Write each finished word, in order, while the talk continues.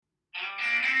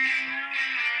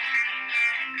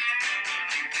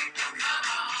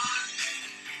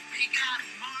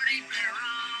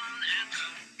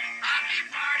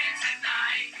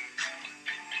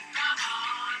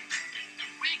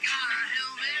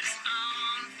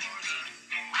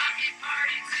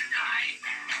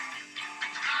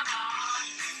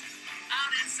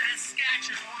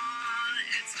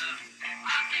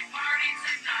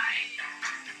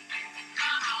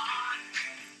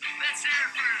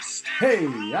Hey,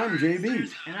 I'm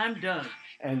JB. And I'm Doug.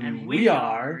 And we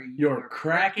are your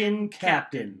Kraken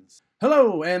Captains.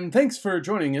 Hello, and thanks for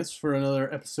joining us for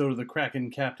another episode of the Kraken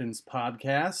Captains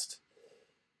podcast.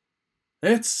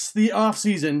 It's the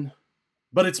off-season,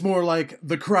 but it's more like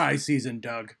the cry season,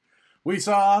 Doug. We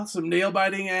saw some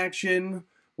nail-biting action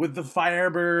with the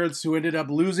Firebirds, who ended up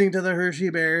losing to the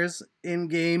Hershey Bears in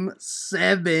Game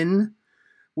 7.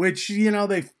 Which,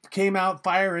 they came out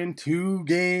firing 2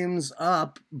 games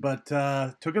up, but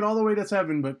took it all the way to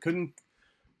 7, but couldn't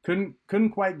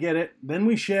quite get it. Then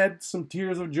we shed some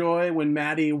tears of joy when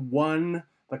Maddie won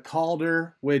the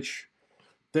Calder, which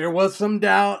there was some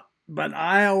doubt, but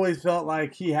I always felt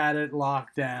like he had it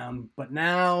locked down. But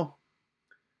now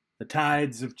the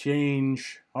tides of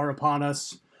change are upon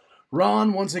us.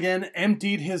 Ron once again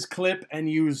emptied his clip and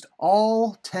used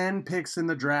all 10 picks in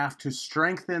the draft to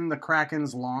strengthen the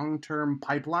Kraken's long-term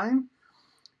pipeline.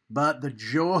 But the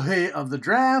joy of the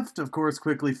draft, of course,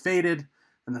 quickly faded,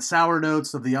 and the sour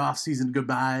notes of the off-season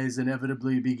goodbyes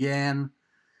inevitably began.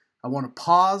 I want to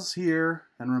pause here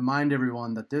and remind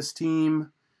everyone that this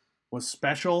team was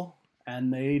special,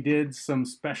 and they did some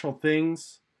special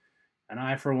things. And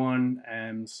I, for one,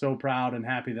 am so proud and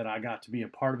happy that I got to be a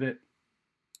part of it.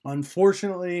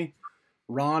 Unfortunately,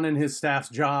 Ron and his staff's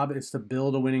job is to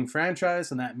build a winning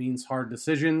franchise, and that means hard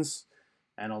decisions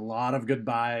and a lot of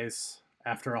goodbyes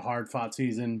after a hard-fought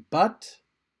season, but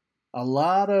a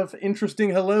lot of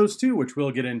interesting hellos too, which we'll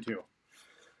get into.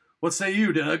 What say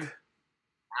you, Doug?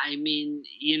 I mean,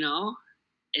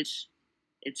 it's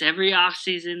every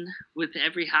offseason with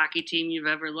every hockey team you've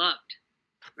ever loved,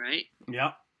 right?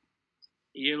 Yep.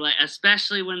 You're like,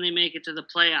 especially when they make it to the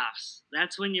playoffs.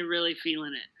 That's when you're really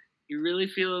feeling it. You're really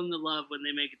feeling the love when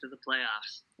they make it to the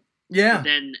playoffs. Yeah. But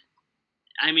then,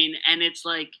 and it's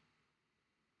like,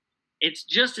 it's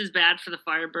just as bad for the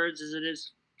Firebirds as it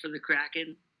is for the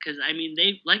Kraken. Because,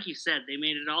 they, like you said, they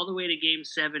made it all the way to Game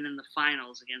 7 in the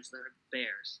finals against the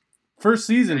Bears. First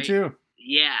season, right? too.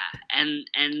 Yeah, and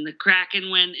the Kraken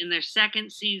went in their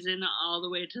second season all the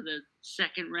way to the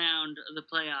second round of the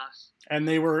playoffs. And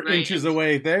they were inches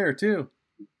away there, too.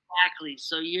 Exactly.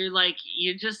 So you're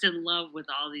just in love with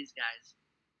all these guys.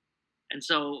 And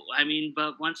so,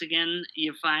 but once again,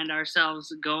 you find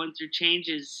ourselves going through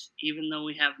changes, even though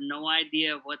we have no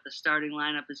idea what the starting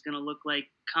lineup is going to look like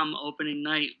come opening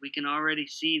night. We can already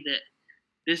see that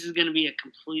this is going to be a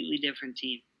completely different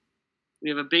team. We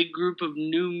have a big group of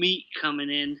new meat coming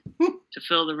in to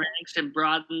fill the ranks and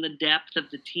broaden the depth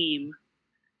of the team.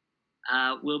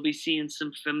 We'll be seeing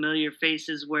some familiar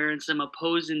faces wearing some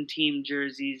opposing team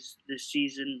jerseys this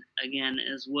season again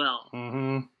as well.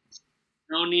 Mm-hmm.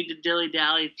 No need to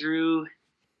dilly-dally through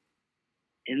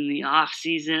in the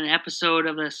off-season episode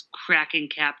of this Kraken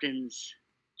Captains,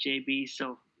 JB.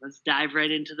 So let's dive right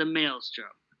into the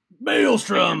Maelstrom.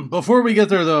 Maelstrom! Before we get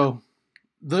there, though,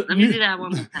 let me do that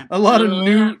one more time. A lot of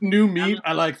new meat.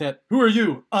 I like that. Who are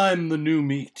you? I'm the new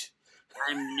meat.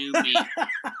 I'm new meat.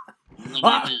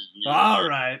 All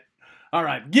right.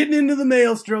 Getting into the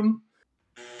Maelstrom.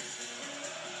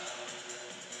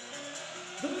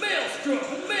 The Maelstrom.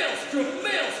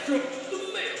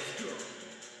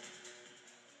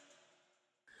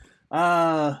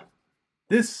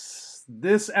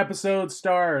 This episode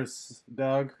stars,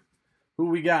 Doug. Who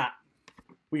we got?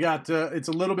 We got, it's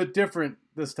a little bit different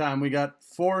this time. We got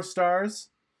 4 stars.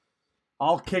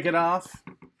 I'll kick it off.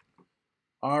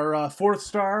 Our 4th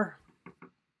star,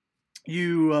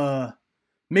 you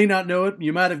may not know it,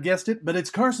 you might have guessed it, but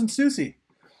it's Carson Soucy.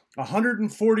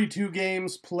 142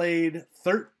 games played,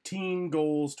 13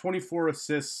 goals, 24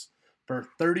 assists for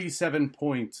 37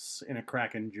 points in a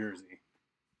Kraken jersey.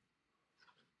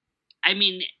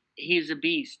 He's a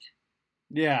beast.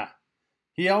 Yeah.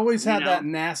 He always had that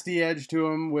nasty edge to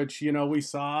him, which, we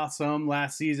saw some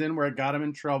last season where it got him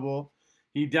in trouble.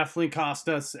 He definitely cost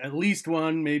us at least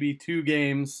 1, maybe 2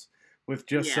 games with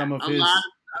just some of his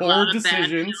poor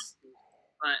decisions.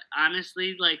 But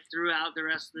honestly, throughout the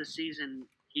rest of the season,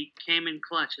 he came in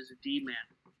clutch as a D-man.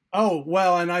 Oh,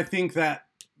 well, and I think that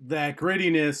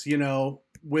grittiness,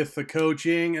 with the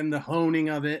coaching and the honing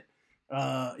of it,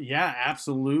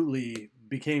 absolutely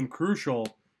became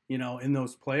crucial, in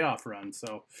those playoff runs.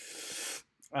 So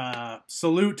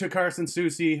Salute to Carson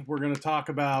Soucy. We're going to talk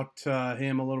about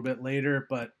him a little bit later,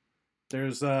 but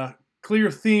there's a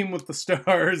clear theme with the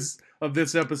stars of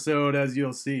this episode, as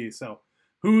you'll see. So,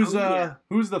 who's the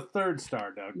third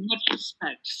star, Doug? Much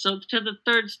respect. So to the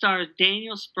third star,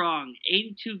 Daniel Sprong,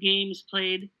 82 games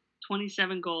played,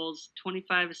 27 goals,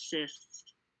 25 assists,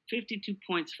 52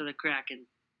 points for the Kraken.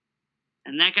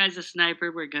 And that guy's a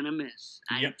sniper we're going to miss.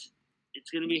 Yep.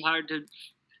 It's going to be hard to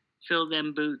fill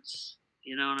them boots.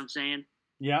 You know what I'm saying?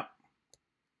 Yep.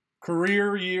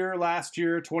 Career year last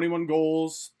year, 21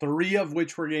 goals, 3 of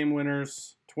which were game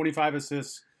winners, 25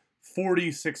 assists,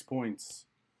 46 points.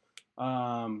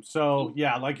 So,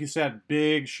 yeah, like you said,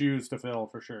 big shoes to fill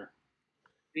for sure.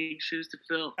 Big shoes to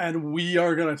fill. And we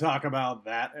are going to talk about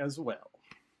that as well.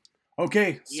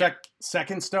 Okay,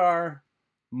 second star,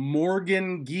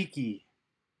 Morgan Geeky.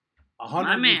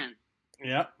 My man.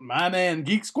 Yep, my man,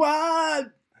 Geek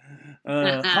Squad.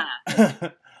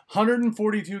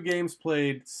 142 games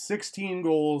played, 16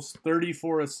 goals,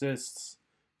 34 assists,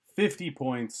 50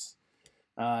 points,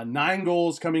 9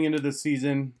 goals coming into the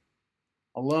season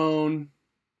alone,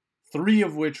 3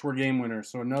 of which were game winners.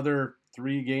 So another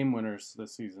 3 game winners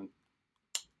this season.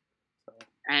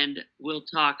 And we'll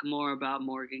talk more about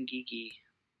Morgan Geeky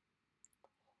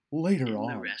later on.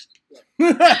 The rest.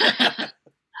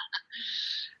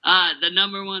 The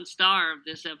number 1 star of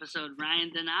this episode,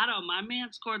 Ryan Donato. My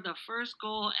man scored the first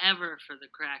goal ever for the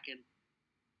Kraken.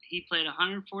 He played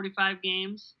 145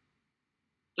 games,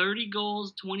 30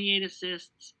 goals, 28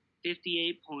 assists,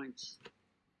 58 points.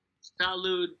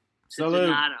 Salute to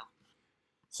Donato.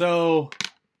 So,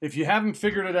 if you haven't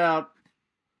figured it out,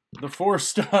 the 4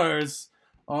 stars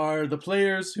are the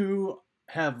players who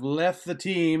have left the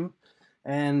team.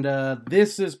 And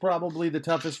this is probably the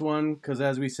toughest one because,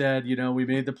 as we said, we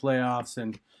made the playoffs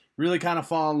and really kind of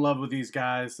fall in love with these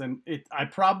guys. And I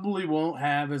probably won't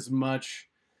have as much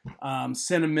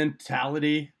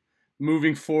sentimentality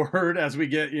moving forward as we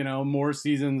get, more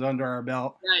seasons under our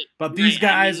belt. Right. But these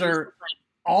guys are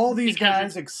all these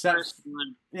guys except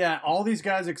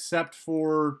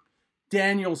for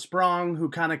Daniel Sprong, who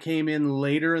kind of came in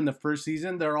later in the first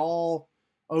season. They're all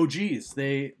OGs.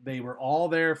 They were all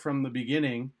there from the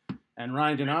beginning, and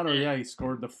Ryan Donato, he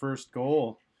scored the first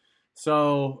goal.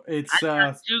 So it's I've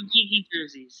got 2 geeky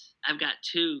jerseys.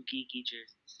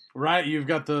 Right, you've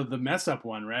got the mess up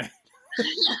one, right?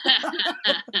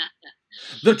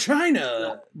 The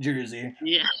China jersey.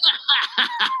 Yeah.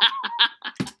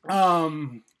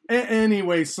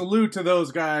 Anyway, salute to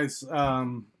those guys.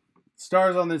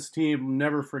 Stars on this team,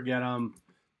 never forget them.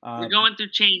 We're going through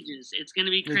changes. It's going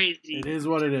to be crazy. It is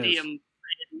what it is. See them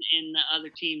in the other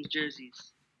team's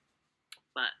jerseys.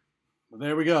 But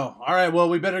there we go. All right, well,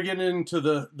 we better get into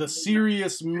the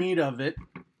serious meat of it.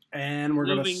 And we're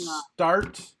going to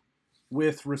start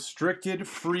with restricted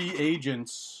free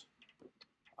agents.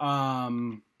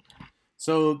 So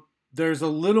there's a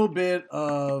little bit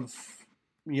of,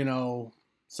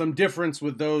 some difference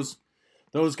with those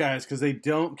guys because they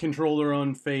don't control their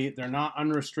own fate. They're not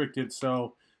unrestricted.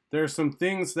 So there's some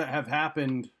things that have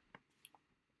happened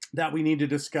that we need to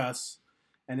discuss.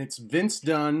 And it's Vince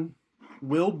Dunn,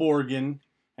 Will Borgen,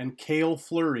 and Cale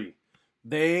Fleury.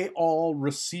 They all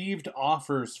received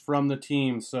offers from the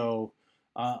team. So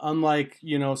unlike,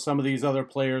 some of these other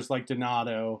players like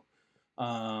Donato,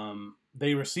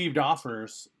 they received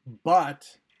offers,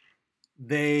 but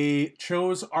they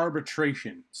chose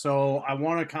arbitration. So I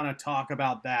want to kind of talk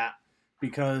about that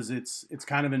because it's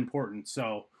kind of important.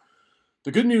 So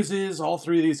the good news is all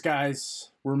 3 of these guys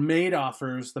were made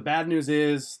offers. The bad news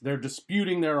is they're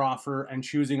disputing their offer and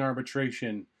choosing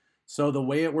arbitration. So the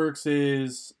way it works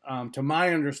is, to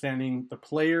my understanding, the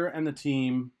player and the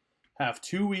team have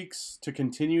 2 weeks to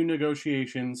continue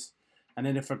negotiations. And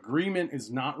then if agreement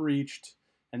is not reached,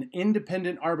 an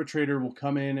independent arbitrator will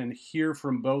come in and hear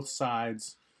from both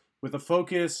sides with a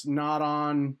focus not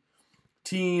on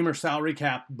team or salary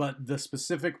cap, but the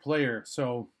specific player.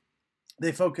 So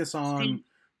they focus on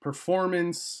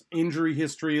performance, injury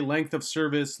history, length of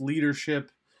service,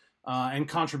 leadership, and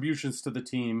contributions to the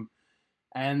team.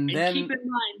 And then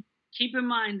keep in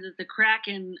mind that the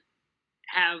Kraken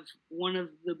have one of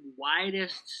the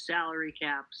widest salary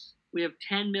caps. We have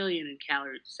 $10 million in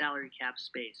salary cap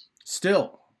space.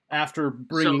 Still, after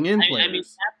bringing in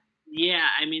players.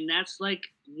 That's like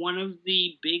one of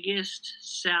the biggest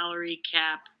salary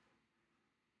cap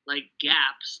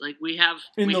gaps. Like we have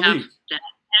league. That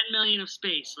 10 million of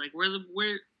space. Like we're the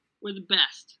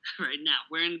best right now.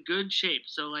 We're in good shape.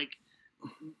 So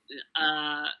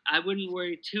I wouldn't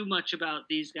worry too much about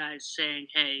these guys saying,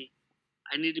 "Hey,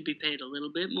 I need to be paid a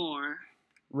little bit more."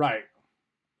 Right.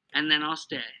 And then I'll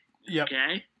stay. Yep.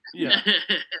 Okay. Yeah.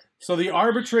 So the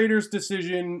arbitrator's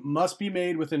decision must be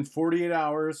made within 48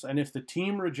 hours, and if the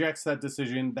team rejects that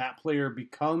decision, that player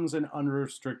becomes an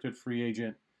unrestricted free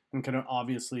agent and can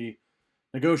obviously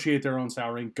negotiate their own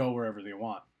salary and go wherever they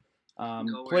want.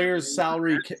 Players'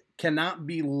 salary cannot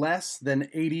be less than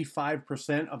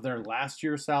 85% of their last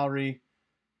year's salary,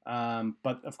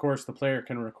 but of course the player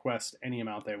can request any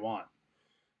amount they want.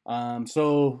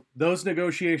 So those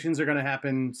negotiations are going to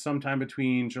happen sometime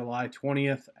between July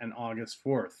 20th and August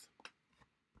 4th.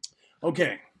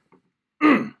 Okay.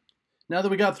 Now that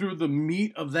we got through the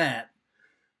meat of that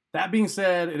being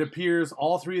said, it appears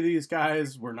all three of these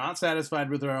guys were not satisfied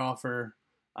with their offer.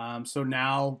 So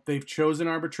now they've chosen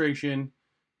arbitration,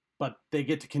 but they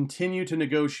get to continue to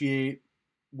negotiate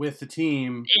with the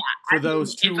team for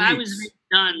those 2 weeks. If I was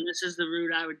done, this is the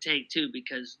route I would take too,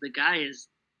 because the guy is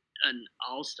an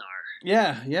all-star.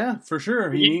 Yeah, for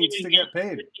sure. He needs to get paid.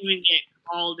 He didn't even get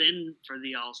called in for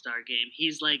the all-star game.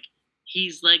 He's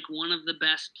like one of the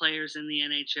best players in the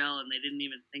NHL, and they didn't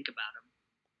even think about him.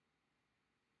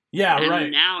 Yeah, and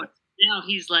right. Now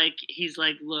he's like,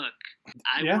 look,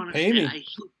 I want to pay stay. me.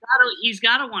 He's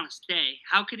got to want to stay.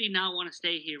 How could he not want to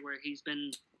stay here where he's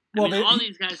been? All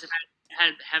these guys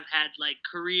have had like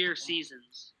career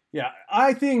seasons. Yeah,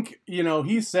 I think,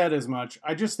 he said as much.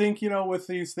 I just think, with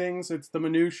these things, it's the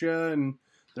minutia and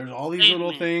there's all these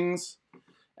little things.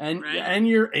 And and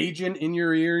your agent in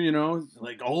your ear,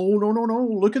 like, oh,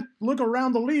 no, look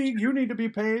around the league. You need to be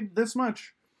paid this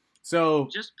much. So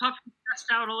just puff your chest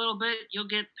out a little bit. You'll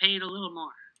get paid a little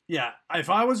more. Yeah, if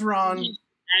I was Ron.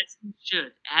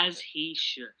 As he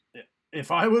should.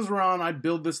 If I was Ron, I'd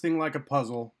build this thing like a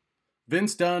puzzle.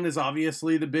 Vince Dunn is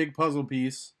obviously the big puzzle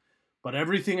piece. But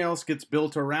everything else gets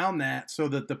built around that so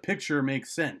that the picture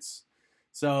makes sense.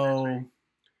 So, right.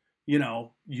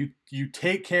 You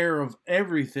take care of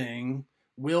everything.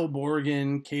 Will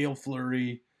Borgen, Cale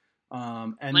Fleury,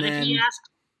 and but then if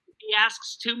he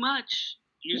asks too much,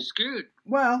 you're screwed.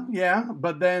 Well, yeah,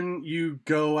 but then you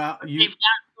go out. They've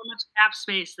got so much cap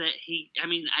space that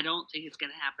I don't think it's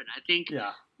going to happen. I think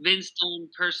Vince Dunn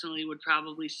personally would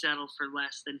probably settle for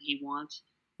less than he wants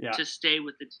to stay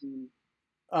with the team.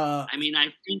 I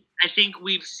think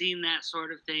we've seen that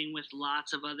sort of thing with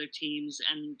lots of other teams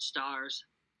and stars.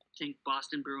 I think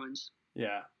Boston Bruins.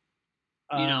 Yeah.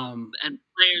 And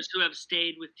players who have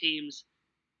stayed with teams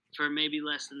for maybe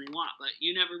less than they want, but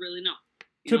you never really know.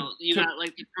 You got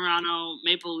like the Toronto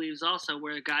Maple Leafs also,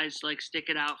 where guys like stick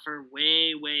it out for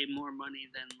way, way more money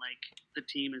than like the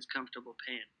team is comfortable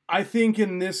paying. I think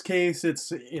in this case,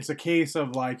 it's a case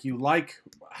of like you like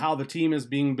how the team is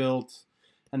being built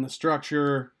and the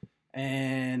structure,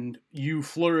 and you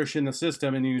flourish in the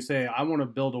system, and you say, I want to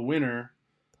build a winner.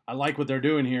 I like what they're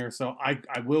doing here, so I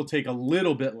will take a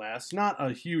little bit less, not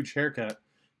a huge haircut.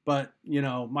 But,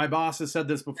 my boss has said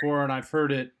this before, and I've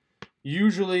heard it.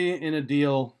 Usually in a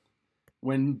deal,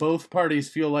 when both parties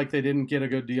feel like they didn't get a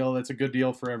good deal, that's a good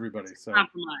deal for everybody. So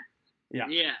compromise. Yeah.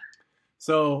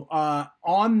 So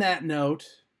on that note,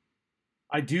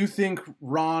 I do think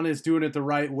Ron is doing it the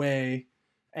right way.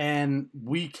 And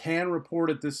we can report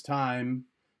at this time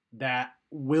that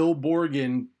Will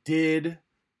Borgen did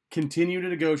continue to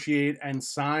negotiate and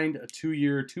signed a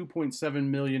 2-year, $2.7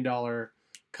 million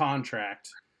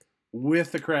contract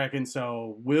with the Kraken.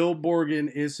 So Will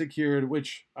Borgen is secured,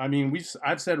 which,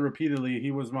 I've said repeatedly,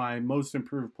 he was my most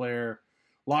improved player.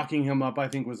 Locking him up, I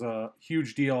think, was a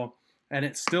huge deal. And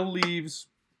it still leaves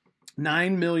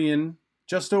 $9 million,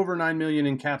 just over $9 million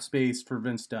in cap space for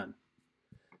Vince Dunn.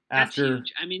 That's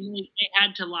huge. They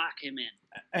had to lock him in.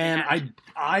 And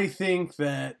I think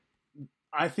they're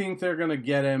going to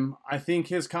get him. I think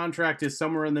his contract is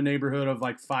somewhere in the neighborhood of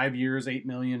like 5 years, $8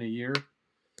 million a year.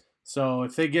 So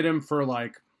if they get him for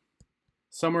like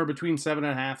somewhere between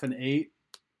 7.5 and 8,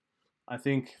 I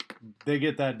think they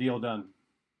get that deal done.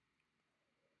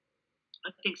 I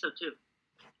think so too.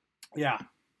 Yeah.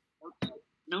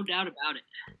 No doubt about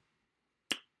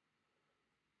it.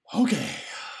 Okay.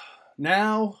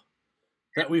 Now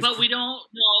that But we don't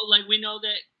know, we know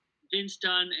that Vince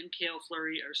Dunn and Cale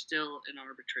Fleury are still in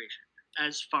arbitration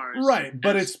as far as... Right,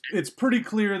 but it's pretty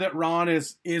clear that Ron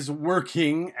is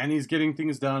working and he's getting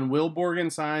things done. Will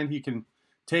Borgen signed. He can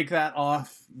take that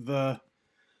off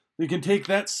he can take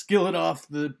that skillet off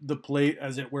the plate,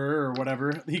 as it were, or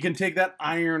whatever. He can take that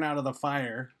iron out of the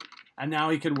fire, and now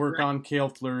he can work on Cale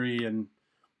Fleury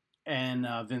and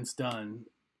Vince Dunn.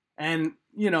 And,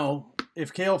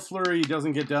 if Cale Fleury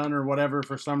doesn't get done or whatever,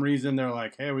 for some reason, they're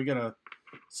like, hey, we got to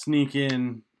sneak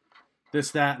in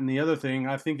this, that, and the other thing.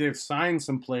 I think they've signed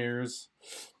some players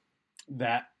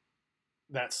that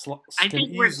can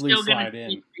easily slide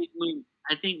in.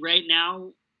 I think right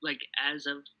now, like as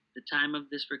of the time of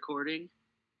this recording,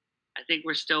 I think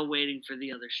we're still waiting for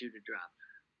the other shoe to drop.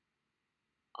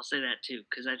 I'll say that too,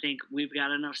 because I think we've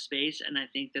got enough space, and I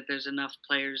think that there's enough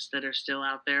players that are still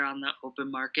out there on the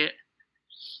open market.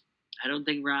 I don't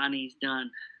think Ronnie's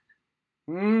done.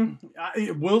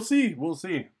 We'll see. We'll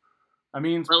see. I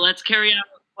mean, but let's carry on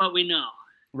with what we know.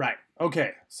 Right.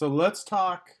 Okay. So let's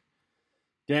talk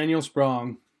Daniel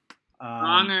Sprong.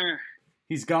 Spronger.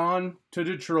 He's gone to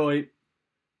Detroit.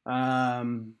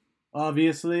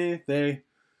 Obviously, they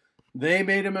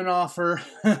made him an offer,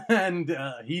 and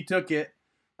he took it.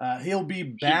 He'll be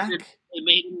back. They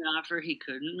made him an offer he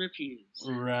couldn't refuse.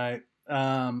 Right.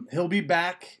 He'll be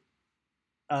back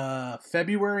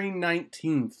February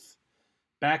 19th,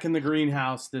 back in the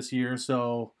greenhouse this year.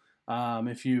 So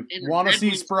if you want to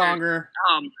see Spronger,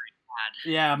 oh my God.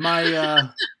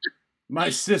 Yeah, my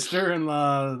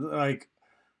sister-in-law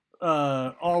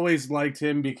always liked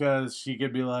him because she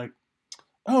could be like,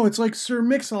 "Oh, it's like Sir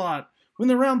Mix-a-Lot. When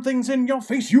the round thing's in your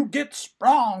face, you get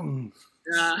sprung."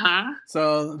 Uh-huh.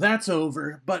 So that's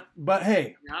over. But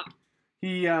hey, yep.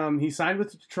 He signed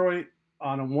with Detroit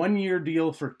on a 1-year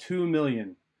deal for $2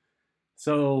 million.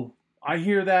 So I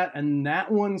hear that, and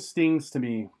that one stings to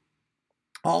me.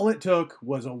 All it took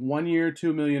was a 1-year,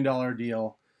 $2 million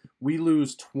deal. We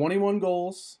lose 21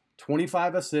 goals,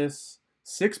 25 assists,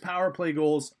 6 power play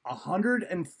goals,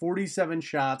 147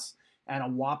 shots, and a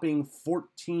whopping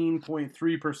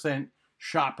 14.3%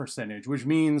 shot percentage, which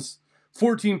means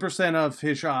 14% of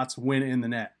his shots went in the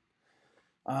net.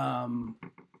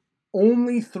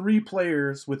 Only 3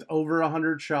 players with over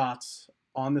 100 shots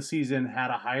on the season had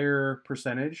a higher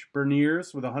percentage.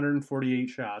 Berniers with 148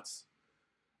 shots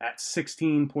at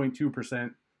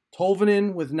 16.2%.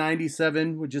 Tolvanen with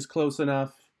 97, which is close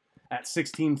enough, at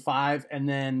 16.5%. And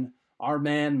then our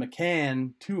man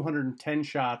McCann, 210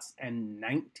 shots and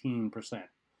 19%,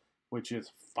 which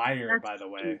is fire, by the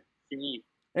way. Insane.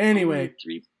 Anyway,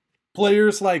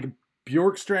 players like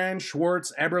Bjorkstrand,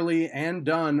 Schwartz, Eberle, and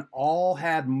Dunn all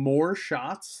had more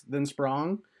shots than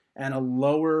Sprong and a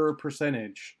lower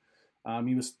percentage.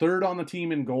 He was third on the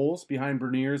team in goals behind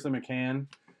Berniers and McCann.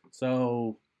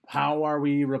 So how are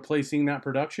we replacing that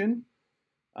production?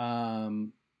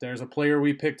 There's a player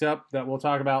we picked up that we'll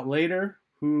talk about later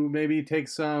who maybe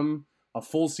takes a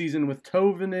full season with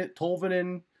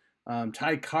Tolvanen,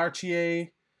 Ty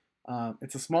Cartier.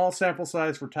 It's a small sample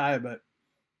size for Ty, but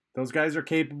those guys are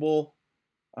capable.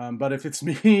 But if it's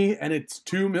me and it's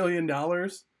 $2 million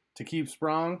to keep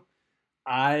Sprong,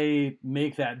 I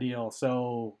make that deal.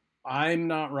 So I'm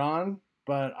not Ron,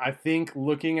 but I think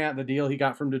looking at the deal he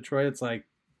got from Detroit, it's like,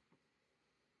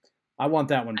 I want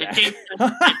that one back. I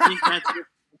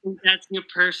think that's your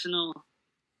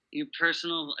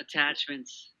personal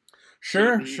attachments.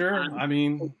 Sure. I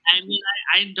mean,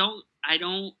 I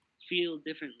don't feel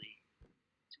differently,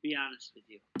 to be honest with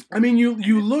you. I mean,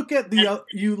 you look at these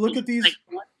like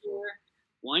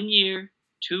 1 year,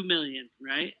 $2 million,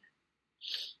 right?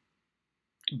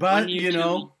 But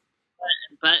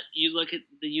but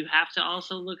you have to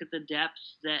also look at the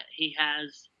depth that he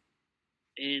has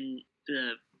in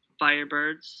the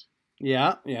Firebirds.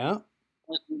 Yeah.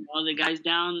 The guy's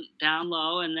down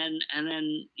low, and then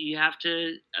you have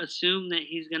to assume that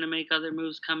he's going to make other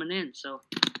moves coming in. So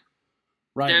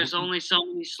there's only so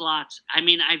many slots. I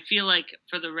mean, I feel like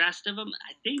for the rest of them,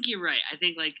 I think you're right. I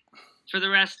think like for the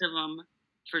rest of them,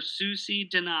 for Susie,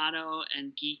 Donato,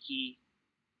 and Geeky,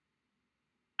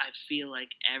 I feel like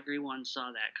everyone saw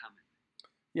that coming.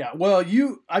 Yeah, well, if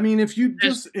you not enough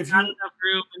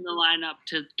room in the lineup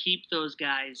to keep those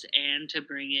guys and to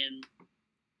bring in,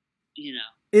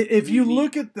 if you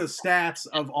look at the stats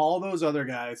of all those other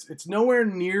guys, it's nowhere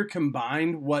near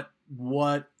combined what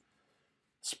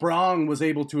Sprong was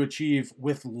able to achieve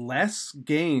with less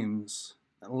games,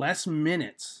 less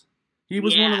minutes. He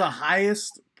was one of the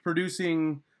highest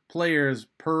producing players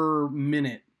per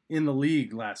minute in the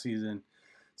league last season.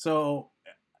 So,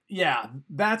 yeah,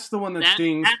 that's the one that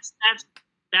stings.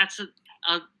 That's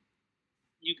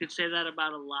you could say that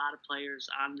about a lot of players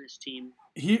on this team.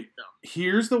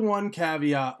 Here's the one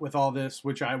caveat with all this,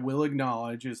 which I will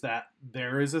acknowledge, is that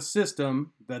there is a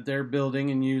system that they're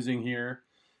building and using here,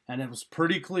 and it was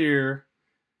pretty clear,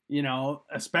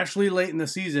 especially late in the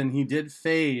season, he did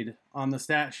fade on the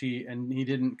stat sheet and he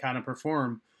didn't kind of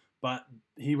perform, but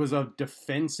he was a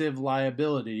defensive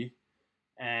liability.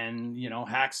 And,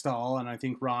 Hackstall and I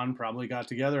think Ron probably got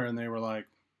together and they were like,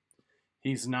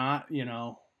 he's not,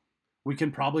 we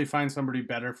can probably find somebody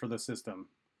better for the system.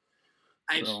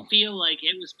 I feel like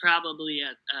it was probably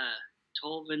a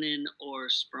Tolvanen or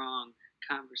Sprong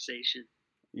conversation.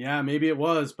 Yeah, maybe it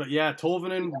was, but yeah,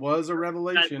 Tolvanen was a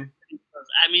revelation.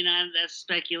 I mean, that's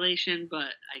speculation, but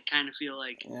I kind of feel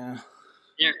like Yeah.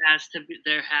 there has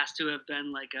to have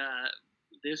been like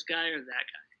this guy or that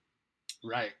guy.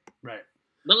 Right.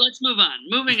 But let's move on.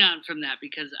 Moving on from that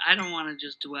because I don't want to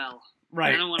just dwell.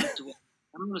 Right. I don't want to dwell.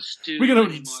 I don't want to stew. We're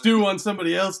gonna stew on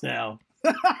somebody else now.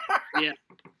 Yeah.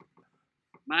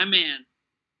 My man,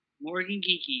 Morgan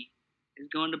Geekie, is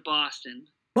going to Boston.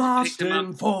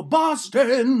 Boston for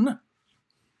Boston.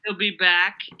 He'll be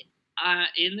back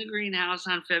in the greenhouse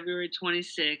on February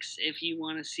 26th if you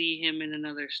want to see him in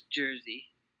another jersey.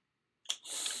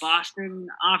 Boston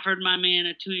offered my man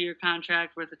a 2-year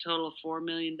contract worth a total of $4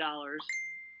 million.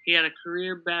 He had a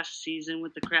career best season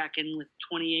with the Kraken with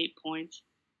 28 points,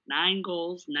 9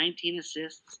 goals, 19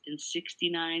 assists in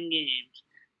 69 games.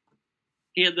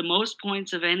 He had the most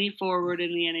points of any forward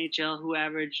in the NHL who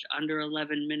averaged under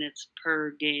 11 minutes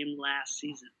per game last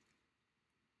season.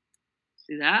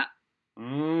 See that?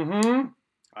 Mm-hmm.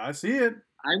 I see it.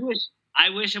 I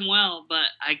wish him well, but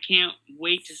I can't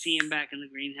wait to see him back in the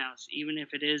greenhouse, even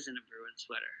if it is in a Bruins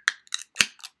sweater.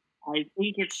 I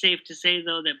think it's safe to say,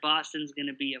 though, that Boston's going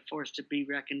to be a force to be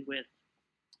reckoned with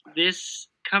this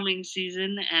coming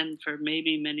season and for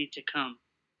maybe many to come.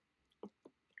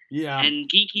 Yeah. And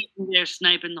Geeky there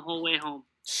sniping the whole way home.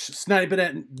 Sniping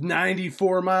at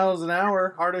 94 miles an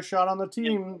hour. Hardest shot on the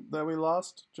team that we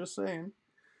lost. Just saying.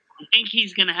 I think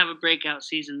he's going to have a breakout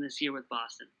season this year with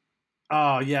Boston.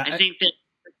 Oh, yeah. I think that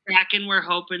the Kraken were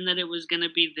hoping that it was going to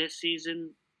be this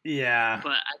season. Yeah.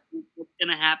 But I think what's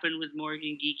going to happen with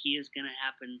Morgan Geekie is going to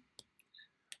happen.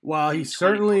 Well, he's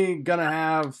certainly going to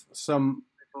have some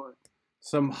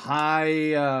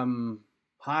high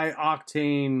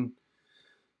octane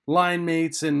line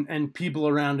mates and people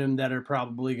around him that are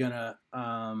probably going to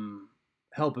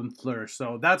help him flourish.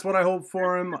 So that's what I hope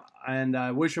for him, and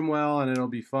I wish him well, and it'll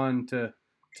be fun to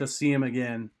see him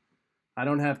again. I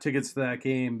don't have tickets to that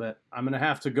game, but I'm going to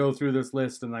have to go through this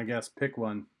list and I guess pick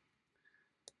one.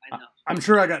 I know. I'm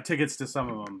sure I got tickets to some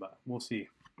of them, but we'll see.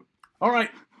 All right.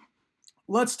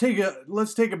 Let's take a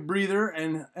breather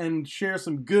and share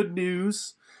some good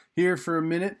news here for a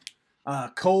minute.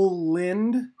 Cole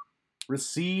Lind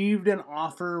received an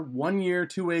offer, 1-year,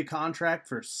 2-way contract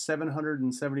for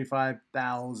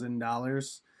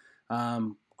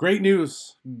 $775,000. Great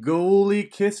news.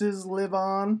 Goalie kisses live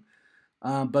on.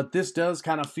 But this does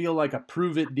kind of feel like a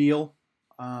prove-it deal.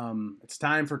 It's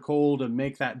time for Cole to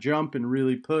make that jump and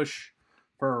really push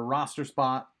for a roster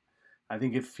spot. I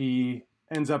think if he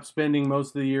ends up spending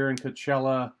most of the year in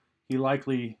Coachella, he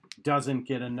likely doesn't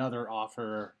get another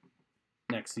offer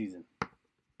next season.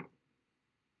 A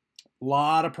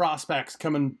lot of prospects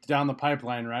coming down the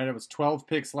pipeline, right? It was 12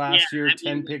 picks last year,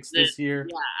 10 picks this year.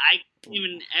 Yeah,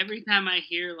 every time I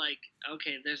hear like,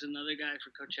 okay, there's another guy for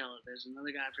Coachella, there's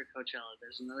another guy for Coachella,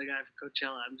 there's another guy for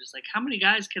Coachella, I'm just like, how many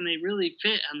guys can they really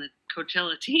fit on the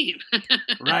Coachella team?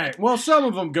 Right. Well, some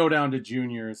of them go down to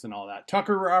juniors and all that.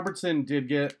 Tucker Robertson did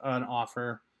get an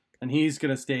offer, and he's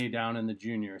going to stay down in the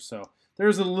juniors. So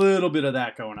there's a little bit of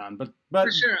that going on. But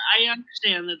for sure, I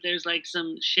understand that there's like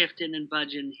some shifting and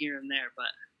budging here and there, but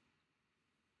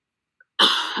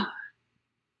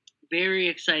very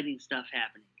exciting stuff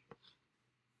happening.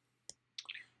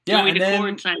 Yeah, and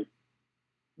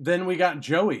then we got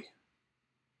Joey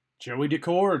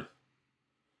Decord.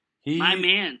 My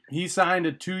man. He signed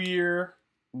a 2-year,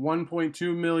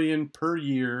 $1.2 million per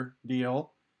year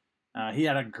deal. He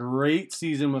had a great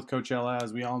season with Coachella,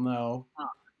 as we all know,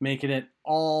 making it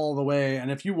all the way. And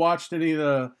if you watched any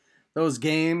of those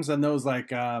games and those like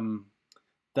the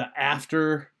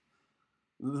after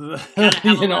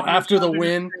after the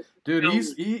win, dude,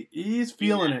 he's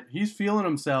feeling it. He's feeling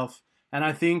himself. And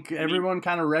I think everyone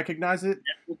kind of recognized it.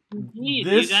 You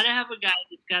got to have a guy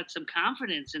that's got some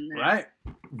confidence in there. Right.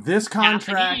 This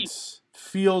contract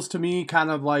feels to me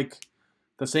kind of like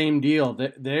the same deal.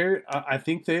 I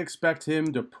think they expect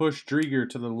him to push Drieger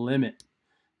to the limit.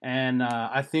 And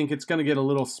I think it's going to get a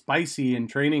little spicy in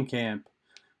training camp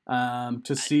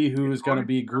to see who's going to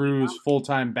be Gru's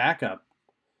full-time backup.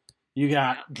 You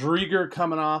got Drieger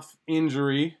coming off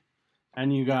injury,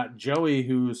 and you got Joey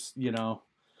who's,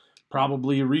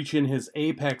 probably reaching his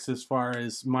apex as far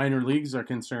as minor leagues are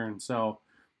concerned. So,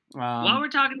 while we're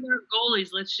talking about goalies,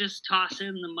 let's just toss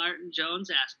in the Martin Jones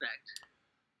aspect.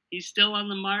 He's still on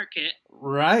the market.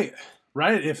 Right.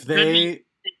 If they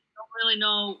don't really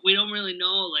know, we don't really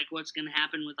know like what's going to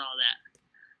happen with all that.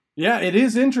 Yeah, it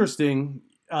is interesting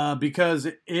because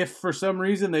if for some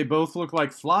reason they both look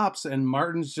like flops and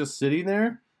Martin's just sitting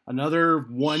there, another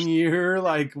 1 year,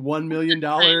 like $1 million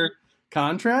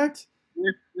contract.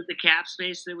 With the cap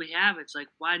space that we have, it's like,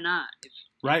 why not?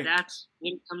 Right. That's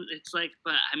when it's like,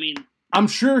 but I mean, I'm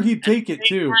sure he'd take it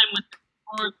too. Time with the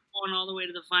Force going all the way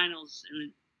to the finals,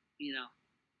 and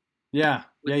Yeah.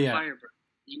 with the Firebirds,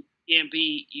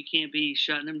 you can't be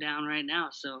shutting them down right now.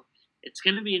 So it's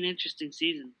gonna be an interesting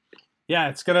season. Yeah,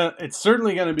 it's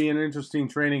certainly gonna be an interesting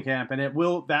training camp, and that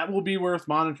will be worth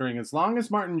monitoring as long as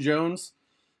Martin Jones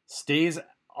stays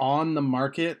on the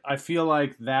market. I feel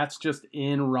like that's just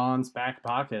in Ron's back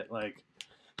pocket. Like,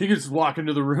 he could just walk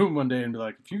into the room one day and be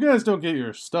like, if you guys don't get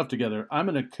your stuff together, I'm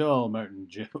going to call Martin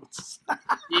Jones.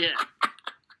 Yeah.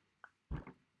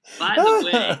 By the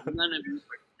way, none of you were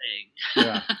saying.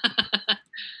 Yeah.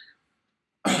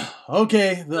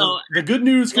 Okay. The good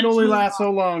news can only last so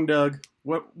long, Doug.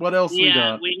 What else we got?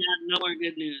 Yeah, we got no more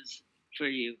good news for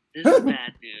you. This is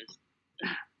bad news.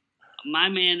 My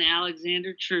man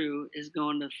Alexander True is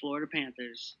going to the Florida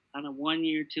Panthers on a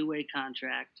 1-year, 2-way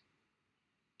contract.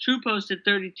 True posted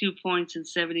 32 points in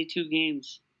 72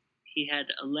 games. He had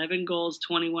 11 goals,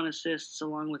 21 assists,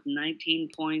 along with 19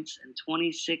 points and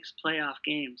 26 playoff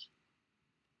games.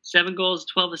 7 goals,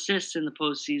 12 assists in the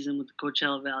postseason with the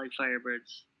Coachella Valley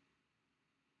Firebirds.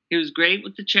 He was great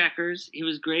with the Checkers. He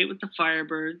was great with the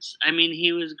Firebirds. I mean,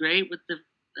 he was great with the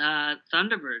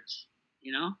Thunderbirds,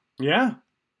 Yeah.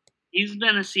 He's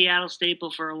been a Seattle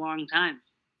staple for a long time.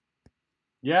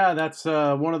 Yeah, that's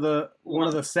one of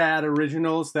the sad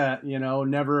originals that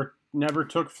never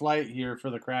took flight here for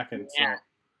the Kraken. Yeah,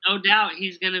 so. No doubt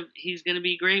he's gonna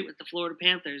be great with the Florida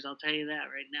Panthers. I'll tell you that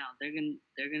right now. They're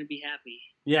gonna be happy.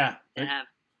 Yeah, to have,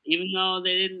 even though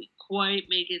they didn't quite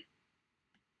make it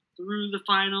through the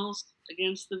finals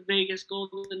against the Vegas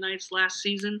Golden Knights last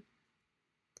season,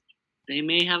 they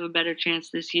may have a better chance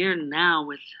this year now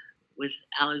with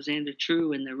Alexander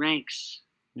True in the ranks.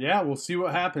 Yeah, we'll see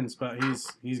what happens, but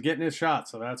he's getting his shot,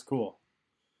 so that's cool.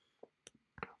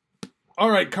 All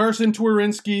right, Carson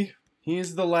Twarynski,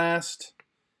 he's the last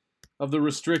of the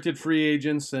restricted free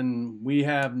agents, and we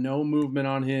have no movement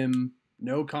on him,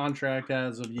 no contract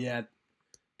as of yet.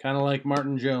 Kind of like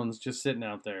Martin Jones, just sitting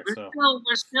out there. We're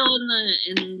still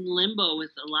in limbo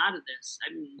with a lot of this.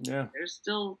 I mean, yeah. There's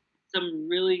still some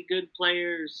really good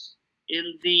players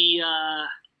in the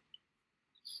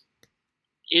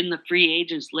free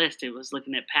agents list. It was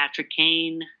looking at Patrick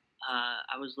Kane.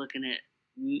 I was looking at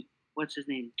what's his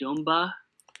name, Dumba.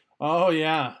 Oh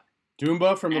yeah,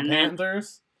 Dumba from the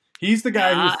Panthers. He's the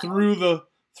guy who threw the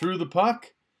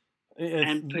puck.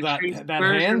 And Patrice that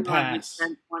Bergeron, hand pass.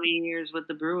 Spent 20 years with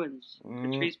the Bruins.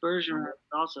 Patrice Bergeron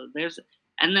also.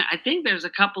 I think there's a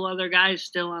couple other guys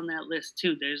still on that list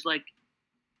too.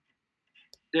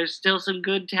 There's still some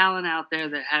good talent out there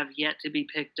that have yet to be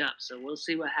picked up. So we'll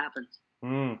see what happens.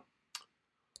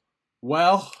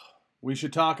 Well, we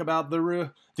should talk about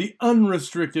the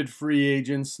unrestricted free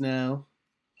agents now.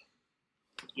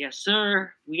 Yes,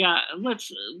 sir.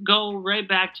 Let's go right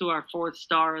back to our fourth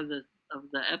star of the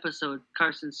episode,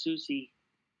 Carson Soucy.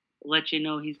 We'll let you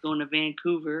know he's going to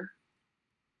Vancouver.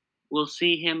 We'll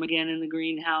see him again in the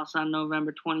greenhouse on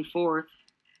November 24th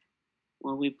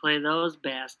when we play those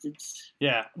bastards.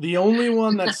 Yeah, the only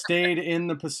one that stayed in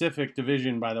the Pacific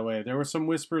Division, by the way. There were some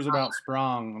whispers about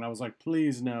Sprong, and I was like,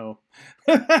 please no.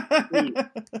 Please.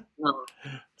 No.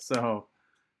 So.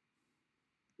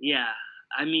 Yeah,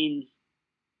 I mean,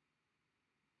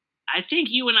 I think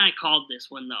you and I called this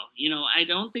one, though. I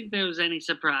don't think there was any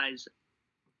surprise.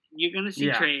 You're going to see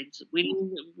trades.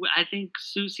 I think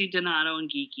Soucy, Donato,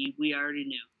 and Geeky, we already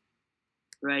knew.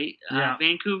 Right? Yeah.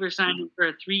 Vancouver signed him for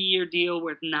a 3-year deal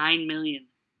worth $9 million.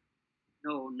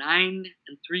 No, $9.75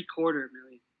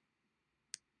 million.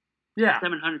 Yeah.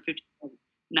 750.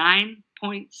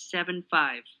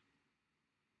 9.75.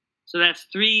 So that's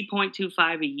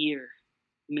 3.25 a year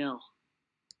mil.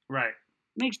 Right.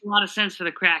 Makes a lot of sense for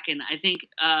the Kraken. I think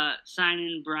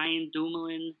signing Brian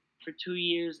Dumoulin for 2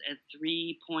 years at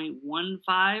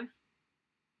 3.15.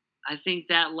 I think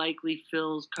that likely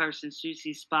fills Carson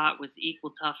Soucy's spot with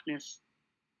equal toughness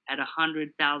at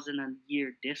 $100,000 a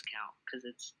year discount because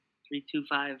it's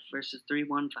 3.25 versus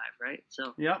 3.15, right?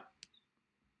 So yep.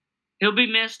 He'll be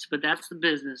missed, but that's the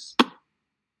business.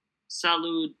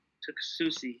 Salud to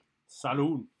Soucy.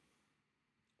 Salud.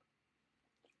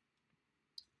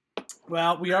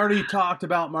 Well, we already talked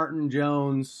about Martin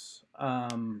Jones.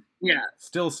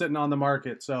 Still sitting on the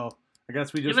market, so I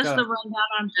guess we just give us the rundown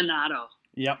on Donato.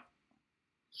 Yep.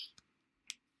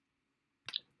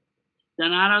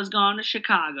 Donato's gone to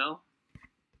Chicago.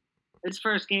 His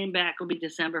first game back will be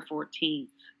December 14th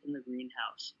in the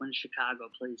Greenhouse when Chicago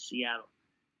plays Seattle.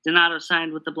 Donato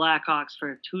signed with the Blackhawks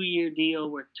for a 2-year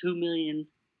deal worth $2 million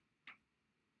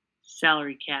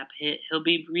salary cap hit. He'll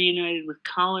be reunited with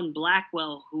Colin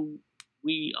Blackwell, who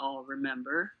we all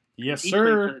remember. Yes, He played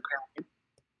for sir. the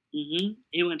Kraken.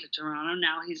 He went to Toronto.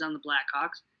 Now he's on the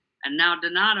Blackhawks. And now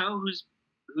Donato, who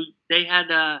they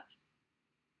had a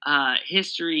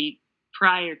history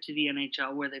prior to the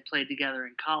NHL where they played together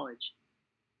in college.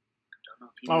 I don't know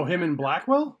if you know him that. and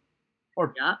Blackwell?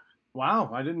 Yeah.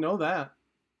 Wow, I didn't know that.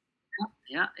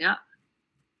 Yeah.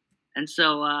 And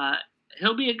so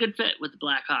he'll be a good fit with the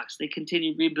Blackhawks. They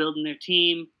continue rebuilding their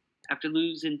team after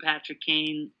losing Patrick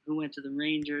Kane, who went to the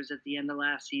Rangers at the end of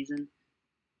last season.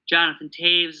 Jonathan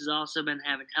Taves has also been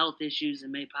having health issues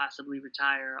and may possibly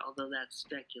retire, although that's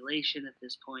speculation at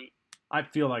this point. I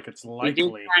feel like it's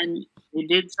likely. They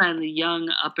did sign the young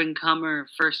up-and-comer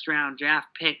first-round draft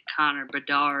pick, Connor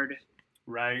Bedard.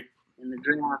 Right. In the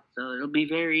draft. So it'll be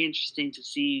very interesting to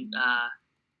see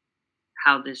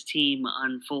how this team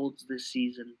unfolds this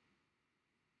season.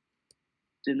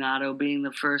 Donato being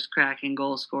the first Kraken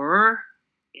goal scorer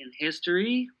in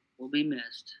history will be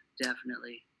missed,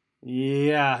 definitely.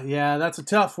 Yeah, that's a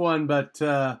tough one, but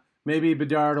maybe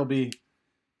Bedard will be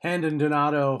handing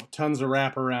Donato tons of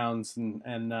wraparounds,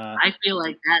 and I feel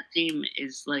like that team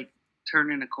is like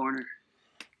turning a corner.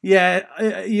 Yeah,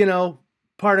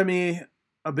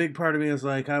 a big part of me is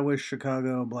like, I wish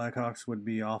Chicago Blackhawks would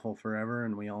be awful forever,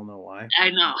 and we all know why.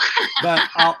 I know. But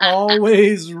I'll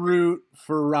always root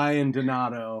for Ryan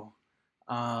Donato,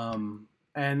 and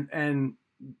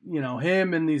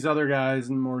him and these other guys,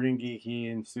 and Morgan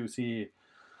Geekie and Susie,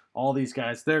 all these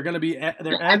guys. They're going to be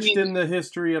etched in the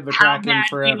history of the Kraken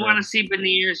forever. How bad do you want to see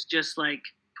Beniers just like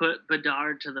put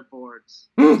Bedard to the boards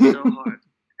so hard?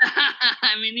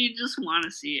 I mean, you just want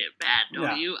to see it bad,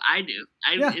 don't you? I do.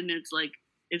 And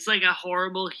it's like a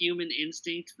horrible human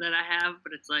instinct that I have,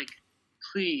 but it's like,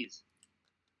 please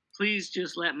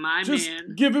just let my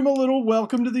man give him a little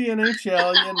welcome to the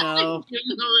NHL, give him a little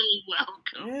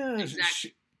welcome. Yeah,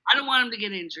 exactly. I don't want him to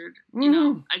get injured. I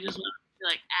just want him to be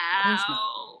like,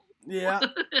 ow. Yeah.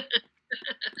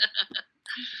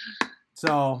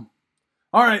 So,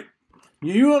 all right.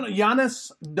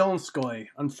 Giannis Donskoy.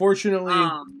 Unfortunately,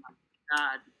 oh my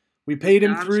God. We paid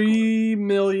him $3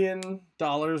 million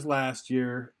last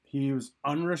year. He was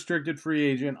unrestricted free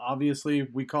agent. Obviously,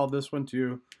 we called this one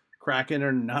too. Kraken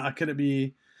are not going to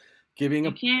be giving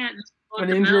an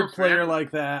injured player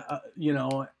like that,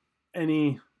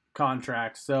 any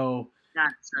contract. So,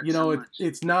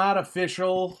 it's not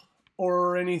official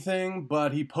or anything,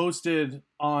 but he posted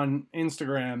on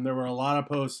Instagram. There were a lot of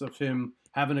posts of him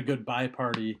having a goodbye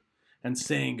party and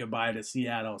saying goodbye to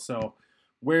Seattle. So,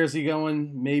 where's he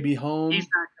going? Maybe home? He's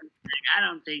not coming back. I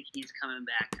don't think he's coming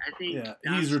back. I think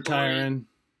he's retiring.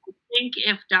 I think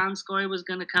if Donskoy was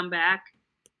going to come back,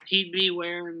 he'd be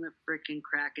wearing the freaking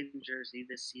Kraken jersey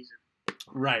this season.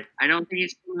 Right. I don't think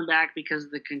he's coming back because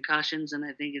of the concussions, and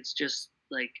I think it's just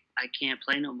like, I can't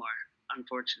play no more,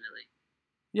 unfortunately.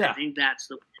 Yeah. I think that's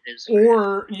the way it is.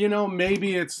 Or,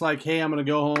 maybe it's like, hey, I'm going to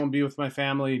go home, be with my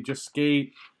family, just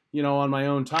skate, on my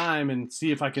own time and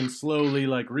see if I can slowly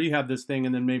rehab this thing,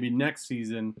 and then maybe next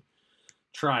season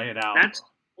try it out.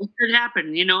 It could happen,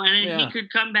 and then he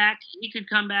could come back. He could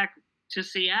come back to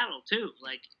Seattle too.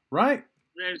 Right.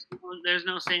 There's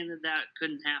no saying that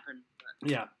couldn't happen.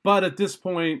 But at this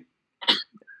point,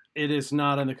 it is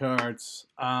not in the cards.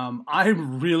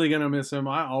 I'm really gonna miss him.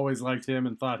 I always liked him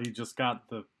and thought he just got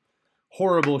the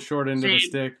horrible short end of the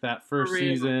stick that first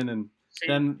season, and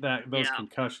then those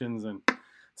concussions, and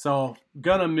so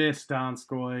gonna miss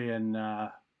Donskoy. And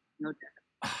no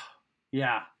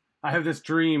doubt. I have this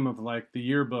dream of the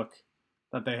yearbook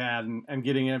that they had and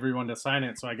getting everyone to sign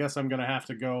it. So I guess I'm gonna have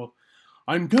to go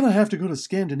to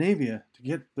Scandinavia to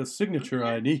get the signature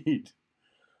I need.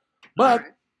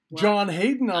 But John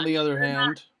Hayden, on the other hand,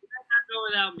 not go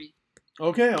without me.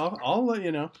 Okay, I'll let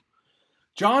you know.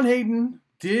 John Hayden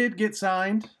did get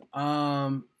signed.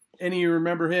 And you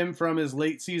remember him from his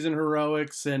late season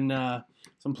heroics and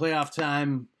some playoff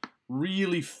time.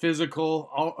 Really physical.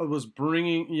 It was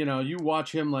bringing, you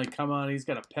watch him come on, he's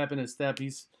got a pep in his step.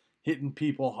 He's hitting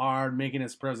people hard, making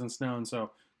his presence known.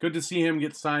 So good to see him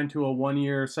get signed to a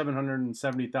 1-year,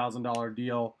 $770,000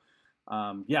 deal.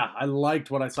 I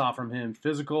liked what I saw from him.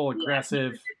 Physical,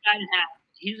 aggressive.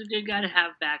 He's a good guy to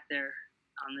have back there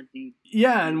on the deep.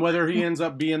 Yeah, and whether he ends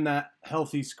up being that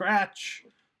healthy scratch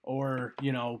or,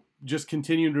 just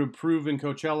continue to improve in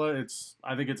Coachella,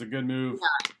 I think it's a good move.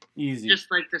 Yeah. Easy. Just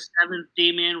like the seventh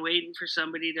D-man waiting for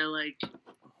somebody to,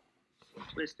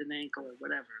 twist an ankle or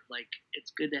whatever.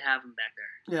 It's good to have him back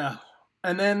there. Yeah.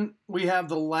 And then we have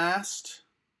the last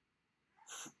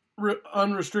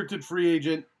unrestricted free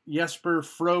agent, Jesper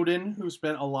Froden, who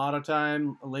spent a lot of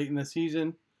time late in the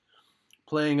season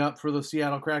playing up for the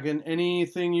Seattle Kraken.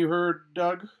 Anything you heard,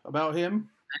 Doug, about him?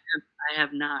 I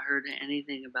have not heard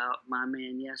anything about my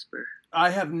man Jesper. I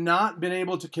have not been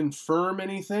able to confirm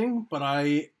anything, but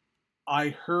I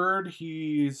heard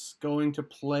he's going to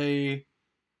play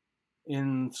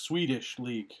in Swedish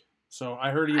league. So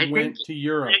I heard he went to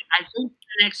Europe. I think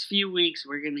the next few weeks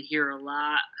we're going to hear a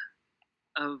lot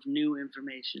of new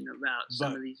information about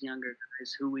some of these younger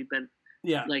guys who we've been,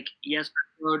 like Jesper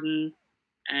Roden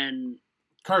and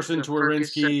Carson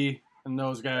Twarynski and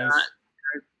those guys.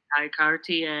 Ty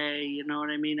Cartier, you know what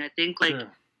I mean? I think I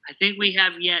think we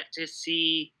have yet to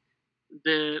see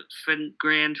the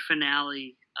grand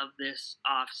finale of this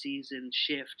off-season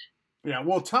shift. Yeah,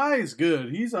 well, Ty's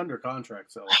good. He's under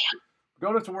contract, so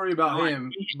don't have to worry about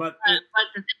him. But the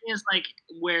thing is, like,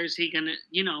 where's he gonna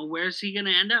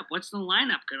end up? What's the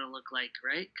lineup gonna look like,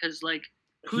 right? Because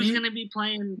who's gonna be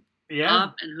playing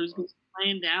up and who's gonna be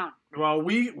playing down? Well,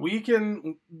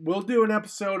 we'll do an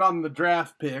episode on the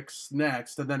draft picks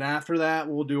next, and then after that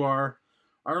we'll do our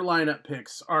lineup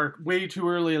picks, our way too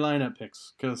early lineup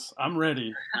picks, because I'm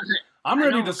ready. I'm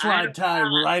ready to slide Ty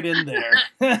right in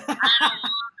there.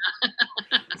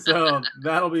 So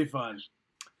that'll be fun.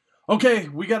 Okay,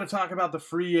 we got to talk about the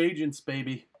free agents,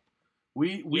 baby.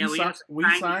 We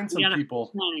signed some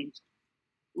people.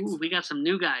 Ooh, we got some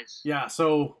new guys. Yeah,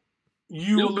 so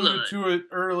you alluded to it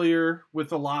earlier with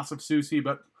the loss of Susie,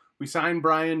 but we signed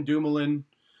Brian Dumoulin.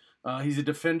 He's a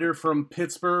defender from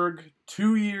Pittsburgh.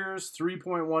 2 years,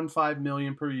 $3.15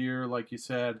 million per year, like you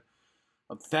said.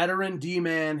 A veteran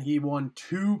D-man. He won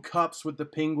 2 cups with the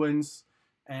Penguins,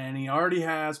 and he already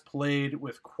has played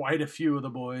with quite a few of the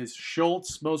boys.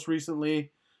 Schultz, most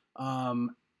recently,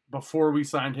 before we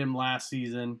signed him last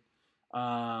season,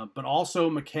 but also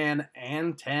McCann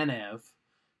and Tanev.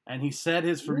 And he said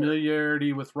his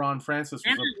familiarity with Ron Francis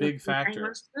was a big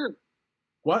factor.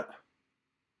 What?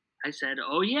 I said,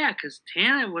 oh, yeah, because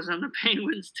Tanev was on the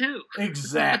Penguins, too.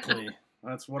 Exactly.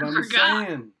 That's what I'm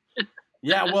saying.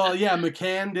 Yeah, well,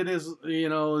 McCann did his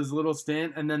little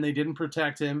stint, and then they didn't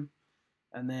protect him.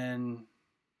 And then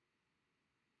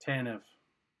Tanev.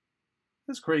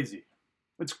 It's crazy.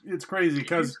 It's crazy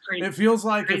because it feels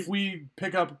like if we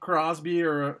pick up Crosby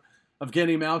or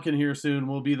Evgeny Malkin here soon,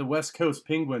 we'll be the West Coast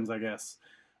Penguins, I guess.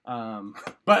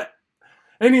 But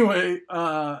anyway,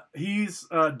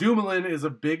 Dumoulin is a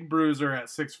big bruiser at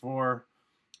 6'4",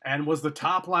 and was the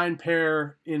top line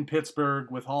pair in Pittsburgh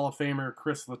with Hall of Famer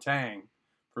Chris Letang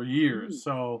for years.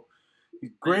 So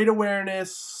great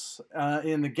awareness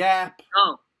in the gap.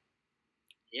 Oh,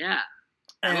 yeah,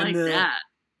 I like that.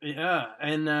 Yeah,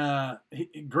 and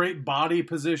great body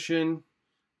position.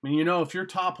 I mean, if you're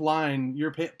top line,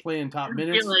 you're playing top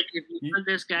minutes. I feel like if you put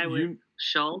this guy with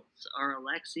Schultz or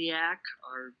Alexiak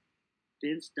or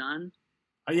Vince Dunn.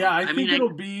 I think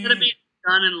it'll be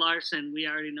Dunn and Larson. We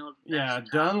already know.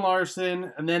 Dunn,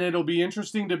 Larson, and then it'll be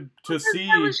interesting to see.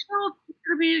 Schultz is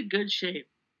gonna be in good shape.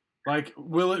 Like,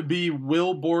 will it be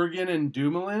Will Borgen and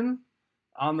Dumoulin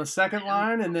on the second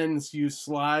line, and then you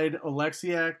slide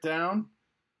Alexiak down?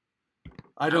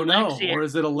 I don't know. Or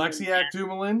is it Alexiak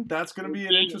Dumoulin? That's going to be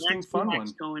an interesting, fun one.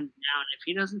 Going down. If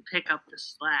he doesn't pick up the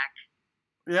slack,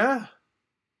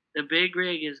 the big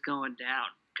rig is going down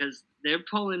because they're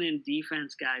pulling in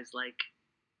defense guys like.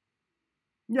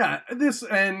 Yeah, left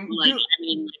and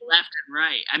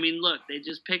right. I mean, look, they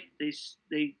just picked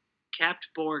they capped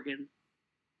Borgen.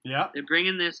 Yeah, they're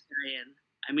bringing this guy in.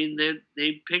 I mean,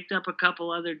 they picked up a couple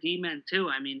other D-men too.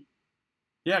 I mean,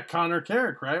 Connor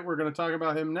Carrick, right? We're going to talk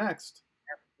about him next.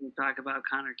 We'll talk about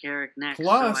Connor Carrick next.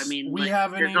 Plus, so, I mean, we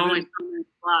haven't even only so many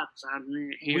slots on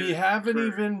here. We haven't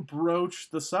even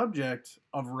broached the subject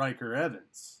of Riker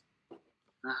Evans.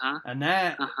 And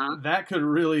that could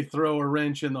really throw a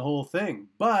wrench in the whole thing.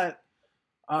 But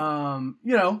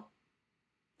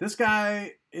this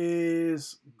guy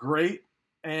is great,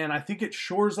 and I think it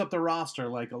shores up the roster.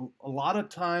 Like a lot of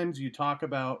times you talk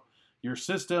about your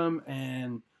system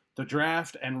and the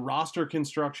draft and roster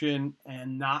construction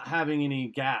and not having any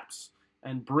gaps.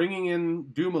 And bringing in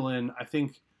Dumoulin, I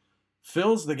think,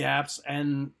 fills the gaps.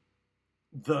 And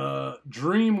the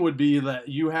dream would be that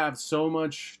you have so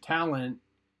much talent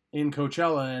in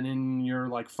Coachella and in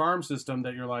your farm system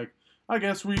that you're like, I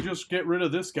guess we just get rid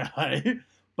of this guy.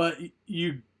 But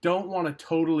you don't want to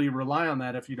totally rely on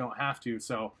that if you don't have to.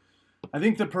 So I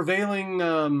think the prevailing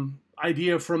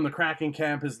idea from the Kraken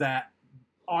camp is that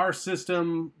our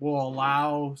system will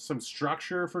allow some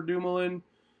structure for Dumoulin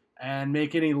and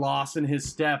make any loss in his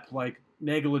step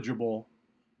negligible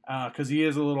because he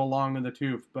is a little long in the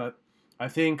tooth. But I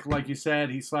think, like you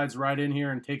said, he slides right in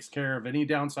here and takes care of any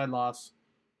downside loss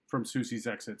from Susie's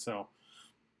exit. So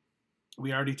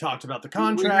We already talked about the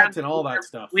contract and all that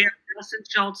stuff. We have Justin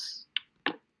Schultz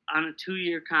on a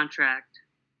 2-year contract.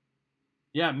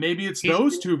 Yeah, maybe it's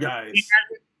those two guys.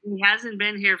 He hasn't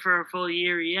been here for a full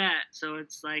year yet, so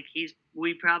it's like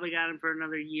we probably got him for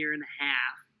another year and a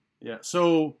half. Yeah,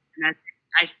 so and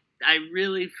I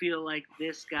really feel like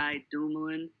this guy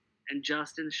Dumoulin and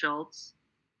Justin Schultz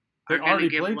are going to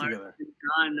give Larson and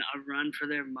Dunn a run for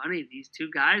their money. These two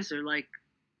guys are like,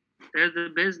 they're the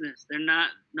business. They're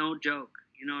not no joke.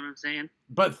 You know what I'm saying?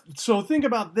 But so think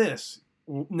about this.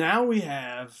 Now we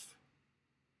have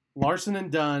Larson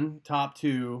and Dunn, top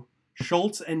 2,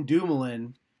 Schultz and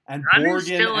Dumoulin, and Dunn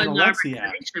Borgen and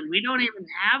Alexiak. We don't even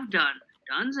have Dunn.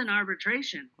 Dunn's in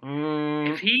arbitration.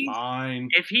 If he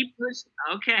pushed,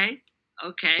 okay,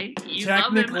 you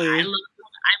love him. I love him.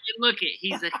 I mean, look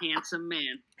he's a handsome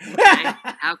man. Okay?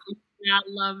 How can you not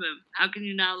love him? How can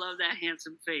you not love that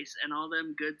handsome face and all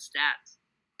them good stats?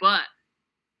 But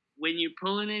when you're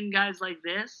pulling in guys like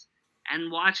this and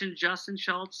watching Justin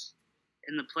Schultz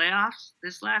in the playoffs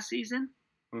this last season,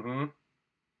 I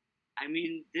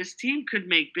mean, this team could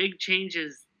make big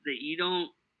changes that you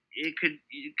don't. It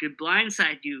could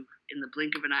blindside you in the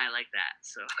blink of an eye like that.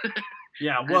 So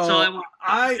yeah, well,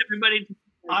 I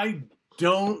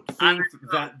don't think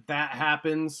that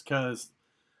happens because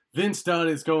Vince Dunn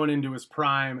is going into his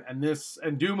prime, and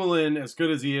Dumoulin, as good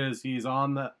as he is, he's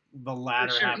on the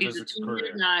latter half of his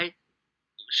career. Guy.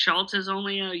 Schultz is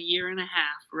only a year and a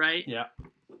half, right? Yeah,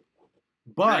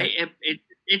 but right?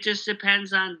 It just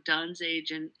depends on Dunn's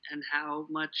agent and how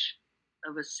much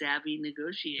of a savvy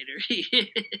negotiator he is.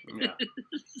 Yeah.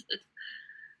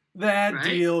 That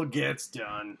deal gets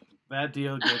done. That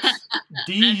deal gets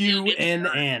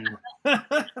DUNN.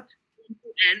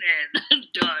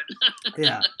 Done.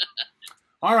 Yeah.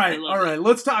 All right.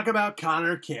 Let's talk about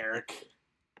Connor Carrick.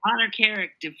 Connor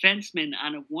Carrick, defenseman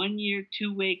on a 1-year,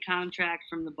 2-way contract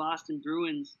from the Boston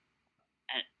Bruins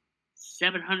at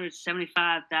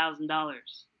 $775,000.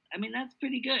 I mean, that's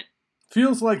pretty good.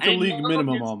 Feels like the league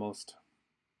minimum almost.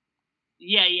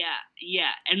 Yeah.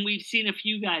 And we've seen a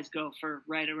few guys go for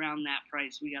right around that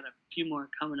price. We got a few more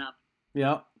coming up.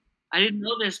 Yeah. I didn't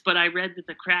know this, but I read that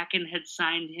the Kraken had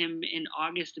signed him in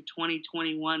August of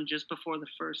 2021, just before the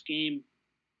first game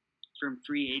from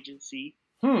free agency.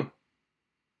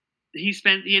 He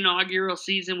spent the inaugural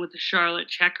season with the Charlotte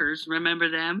Checkers. Remember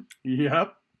them?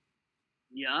 Yep.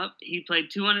 He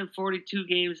played 242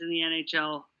 games in the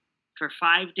NHL for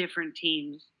 5 different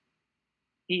teams.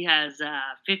 He has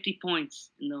 50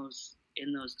 points in those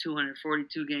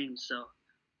 242 games. So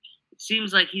it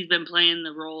seems like he's been playing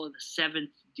the role of the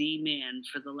 7th D-man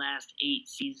for the last 8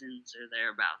 seasons or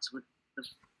thereabouts with the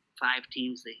 5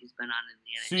 teams that he's been on in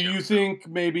the NHL. So you think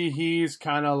maybe he's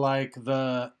kind of like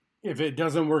if it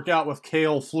doesn't work out with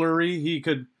Cale Fleury, he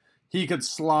could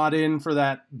slot in for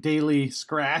that daily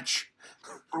scratch.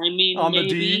 I mean, on maybe.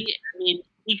 The D? I mean,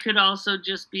 he could also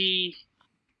just be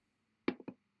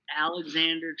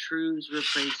Alexander True's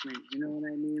replacement. You know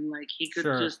what I mean? Like they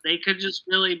could just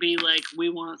really be like, we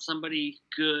want somebody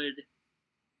good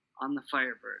on the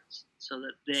Firebirds so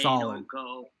that they don't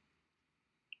go,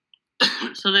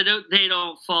 so they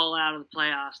don't fall out of the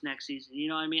playoffs next season. You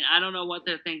know what I mean? I don't know what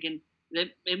they're thinking.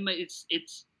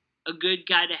 It's a good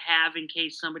guy to have in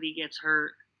case somebody gets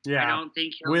hurt. Yeah, I don't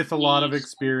think with a lot of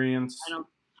experience. I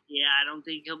don't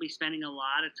think he'll be spending a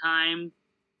lot of time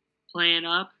playing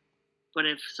up. But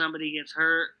if somebody gets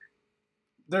hurt,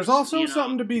 there's also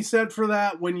something to be said for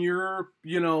that when you're,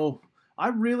 I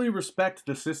really respect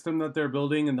the system that they're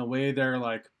building and the way they're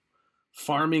like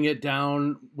farming it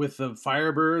down with the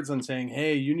Firebirds and saying,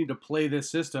 hey, you need to play this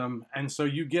system. And so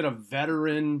you get a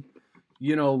veteran,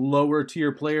 lower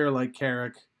tier player like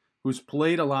Carrick, who's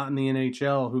played a lot in the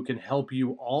NHL, who can help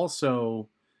you also,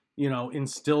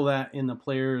 instill that in the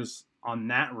players on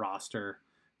that roster.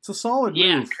 It's a solid move.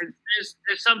 Yeah, because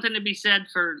there's something to be said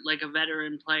for like a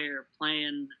veteran player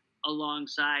playing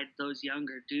alongside those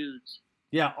younger dudes.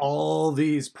 Yeah, all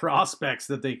these prospects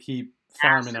that they keep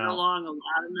farming out. Along a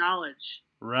lot of knowledge.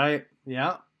 Right.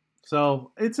 Yeah.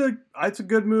 So it's a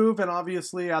good move, and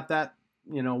obviously at that,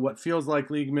 what feels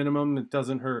like league minimum, it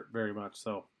doesn't hurt very much.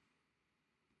 So.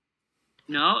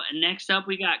 No, and next up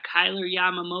we got Kyler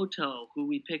Yamamoto, who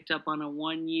we picked up on a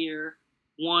 1-year,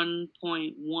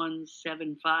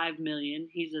 $1.175 million.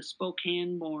 He's a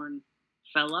Spokane-born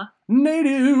fella.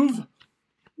 Native.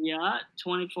 Yeah,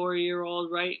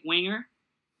 24-year-old right winger.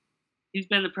 He's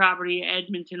been the property of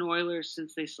Edmonton Oilers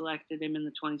since they selected him in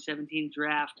the 2017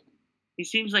 draft. He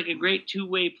seems like a great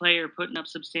two-way player, putting up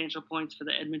substantial points for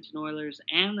the Edmonton Oilers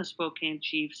and the Spokane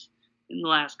Chiefs in the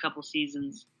last couple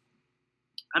seasons.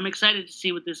 I'm excited to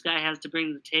see what this guy has to bring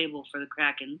to the table for the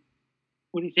Kraken.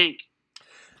 What do you think?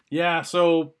 Yeah,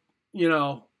 so,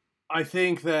 I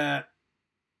think that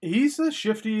he's a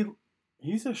shifty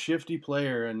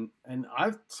player, and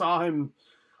I saw him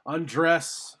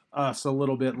undress us a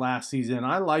little bit last season.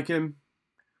 I like him.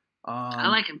 I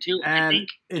like him too. And I think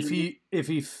if he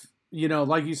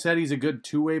like you said, he's a good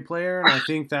two-way player, and I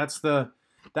think that's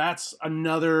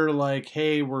another, like,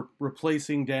 hey, we're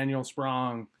replacing Daniel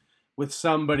Sprong with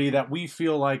somebody that we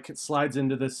feel like slides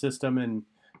into this system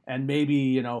and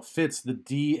maybe fits the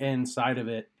DN side of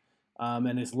it,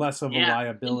 and is less of a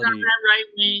liability. He's on that right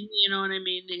wing, you know what I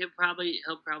mean? He'll probably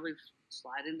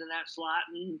slide into that slot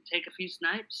and take a few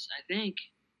snipes, I think.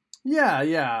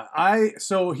 Yeah.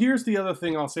 So here's the other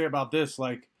thing I'll say about this.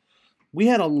 Like, we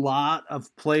had a lot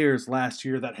of players last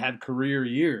year that had career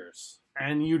years,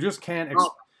 and you just can't.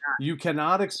 You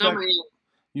cannot expect.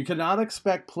 You cannot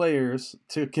expect players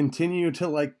to continue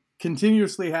to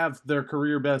continuously have their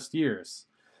career best years.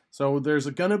 So there's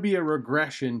going to be a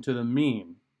regression to the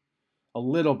mean, a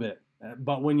little bit.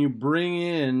 But when you bring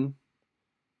in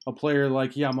a player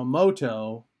like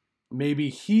Yamamoto, maybe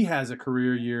he has a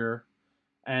career year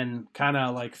and kind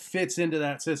of like fits into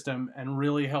that system and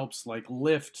really helps like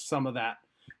lift some of that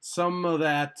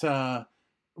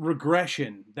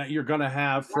regression that you're going to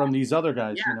have from these other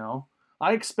guys.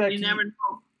 I expect you never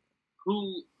know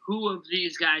who of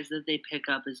these guys that they pick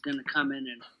up is going to come in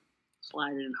and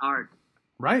slide in hard.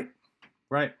 Right,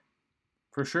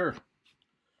 for sure.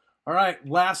 All right,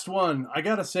 last one. I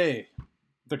gotta say,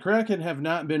 the Kraken have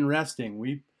not been resting.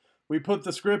 We put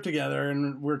the script together,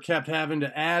 and we're kept having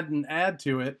to add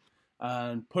to it,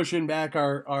 pushing back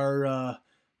our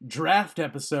draft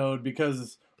episode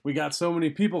because we got so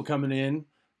many people coming in,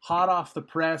 hot off the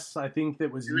press. I think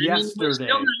that was yesterday. We're still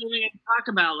not even going to talk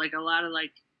about like a lot of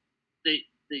like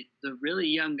the really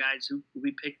young guys who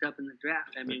we picked up in the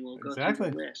draft. I mean, we'll go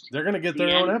through the list. They're going to get their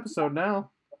own episode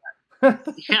now. Yeah, we're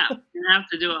going to have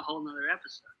to do a whole nother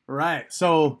episode. Right.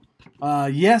 So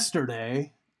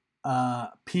yesterday,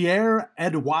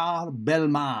 Pierre-Edouard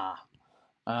Bellemare,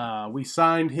 we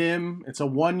signed him. It's a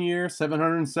 1-year,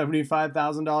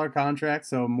 $775,000 contract,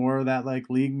 so more of that like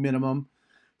league minimum.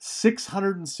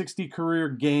 660 career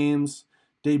games.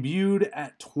 Debuted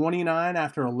at 29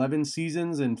 after 11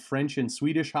 seasons in French and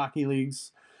Swedish hockey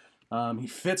leagues. He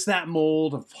fits that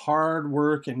mold of hard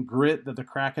work and grit that the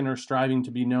Kraken are striving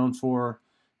to be known for,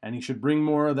 and he should bring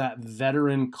more of that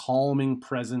veteran, calming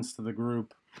presence to the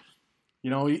group.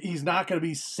 He's not going to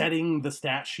be setting the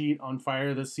stat sheet on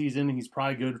fire this season. He's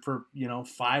probably good for,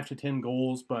 5 to 10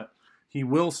 goals, but he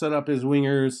will set up his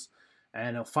wingers,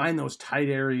 and he'll find those tight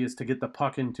areas to get the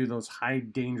puck into those high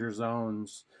danger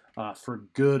zones. For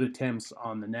good attempts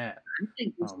on the net. I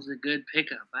think this is a good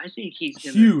pickup. I think he's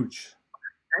huge.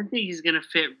 I think he's gonna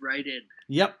fit right in.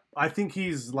 Yep, I think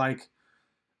he's like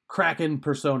Kraken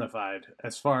personified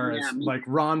as far as like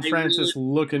Ron Francis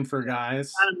looking for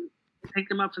guys.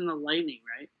 Picked him up from the Lightning,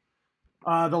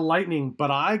 right? The Lightning, but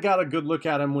I got a good look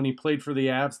at him when he played for the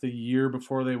Avs the year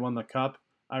before they won the Cup.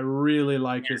 I really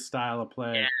like his style of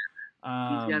play.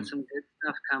 Yeah. He's got some good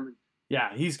stuff coming.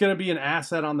 Yeah, he's going to be an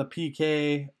asset on the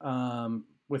PK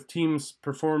with teams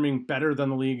performing better than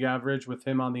the league average with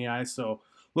him on the ice. So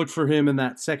look for him in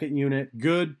that second unit.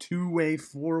 Good two-way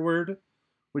forward,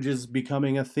 which is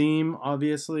becoming a theme,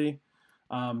 obviously.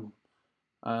 And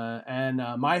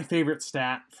my favorite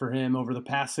stat for him over the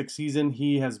past 6 seasons,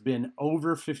 he has been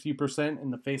over 50%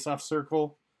 in the faceoff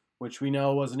circle, which we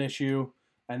know was an issue.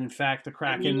 And in fact, the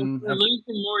Kraken. If you're losing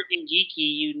Morgan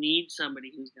Geekie, you need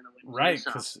somebody who's going to win. Right,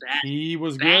 because he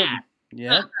was good.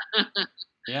 Yep.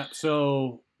 Yeah.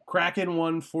 So Kraken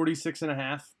won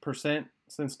 46.5%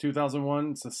 since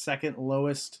 2001. It's the second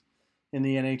lowest in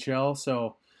the NHL.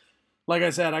 So, like I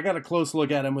said, I got a close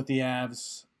look at him with the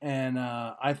Avs, and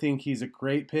I think he's a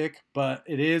great pick. But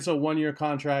it is a 1-year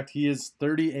contract. He is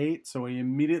 38, so he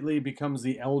immediately becomes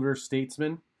the elder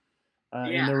statesman.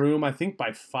 In the room, I think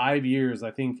by 5 years.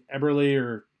 I think Eberle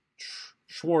or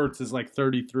Schwartz is like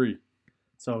 33.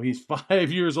 So he's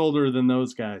 5 years older than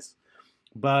those guys.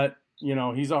 But,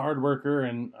 he's a hard worker,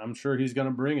 and I'm sure he's going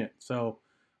to bring it. So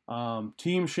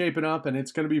team shaping up, and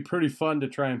it's going to be pretty fun to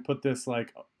try and put this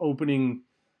like opening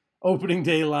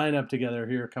day lineup together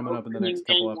here coming up in the next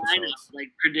couple episodes. Lineup,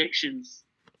 like predictions.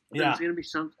 There's going to be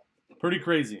something. Pretty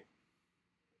crazy.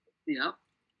 Yep.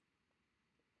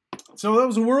 So that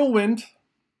was a whirlwind.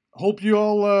 Hope you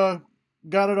all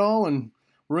got it all and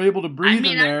were able to breathe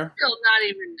in there.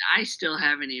 I still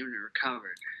haven't even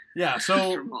recovered. Yeah,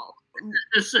 so from all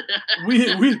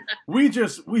we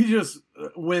just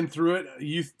went through it.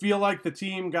 You feel like the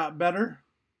team got better?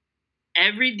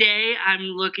 Every day I'm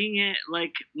looking at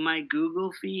like my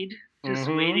Google feed just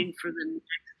Mhm. waiting for the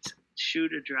next shoe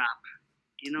to drop.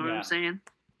 You know what Yeah. I'm saying?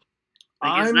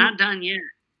 Like, it's not done yet.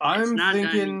 I'm not done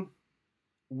thinking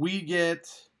we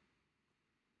get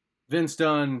Vince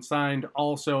Dunn signed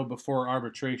also before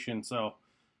arbitration. So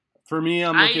for me,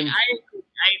 I'm looking. I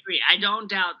agree. I don't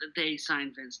doubt that they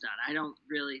signed Vince Dunn. I don't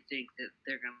really think that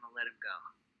they're going to let him go.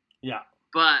 Yeah.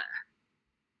 But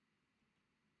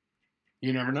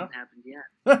You never know. Hasn't happened yet.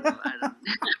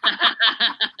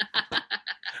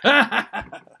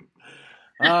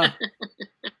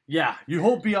 Yeah, you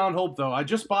hope beyond hope, though. I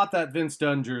just bought that Vince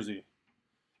Dunn jersey.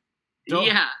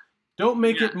 Don't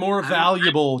make it more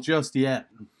valuable just yet.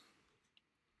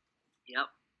 Yep.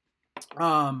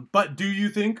 But do you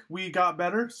think we got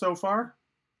better so far?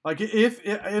 Like, if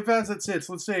as it sits,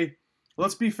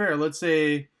 let's be fair. Let's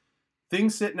say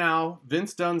things sit now.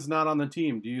 Vince Dunn's not on the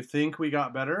team. Do you think we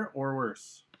got better or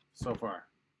worse so far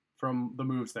from the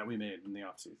moves that we made in the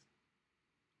offseason?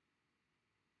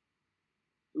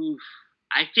 Oof.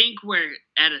 I think we're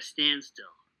at a standstill.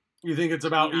 You think it's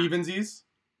about evensies?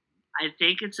 I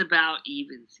think it's about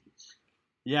evensies.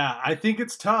 Yeah, I think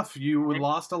it's tough. You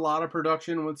lost a lot of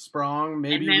production with Sprong.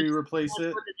 Maybe we replace it.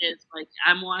 That's what it is. Like,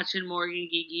 I'm watching Morgan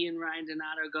Geeky and Ryan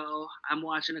Donato go. I'm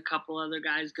watching a couple other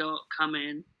guys come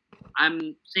in.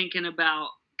 I'm thinking about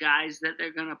guys that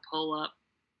they're gonna pull up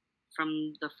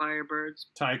from the Firebirds.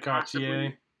 Ty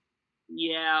Cartier.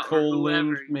 Yeah, Cole or whoever.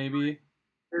 Lind, maybe.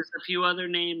 There's a few other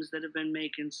names that have been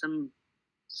making some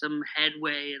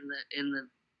headway in the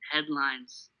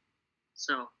headlines.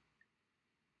 So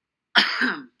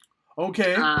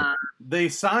okay, they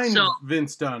signed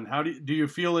Vince Dunn. How do you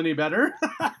feel any better?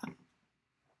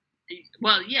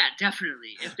 Well, yeah,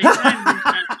 definitely. If they signed Vince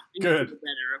Dunn, good,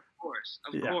 better, of course.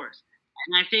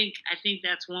 And I think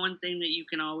that's one thing that you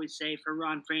can always say for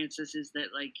Ron Francis is that,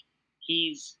 like,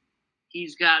 he's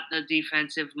got the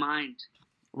defensive mind.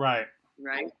 Right.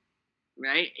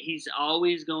 He's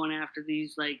always going after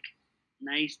these, like,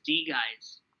 nice D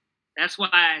guys. That's why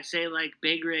I say, like,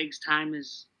 Big Rig's time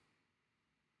is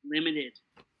limited,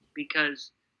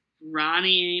 because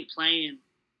Ronnie ain't playing,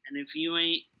 and if you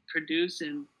ain't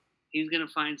producing, he's gonna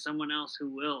find someone else who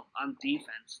will on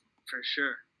defense for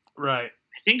sure. Right.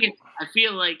 I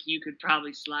feel like you could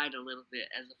probably slide a little bit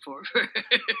as a forward.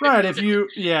 Right. If you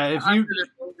can, as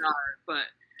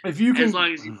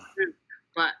long as you do.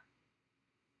 But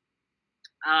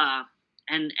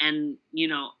and you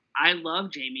know, I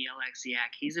love Jamie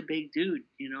Alexiak. He's a big dude.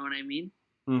 You know what I mean?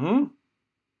 Mm-hmm.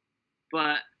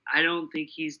 But I don't think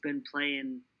he's been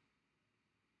playing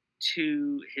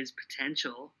to his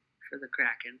potential for the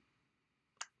Kraken.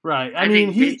 Right. I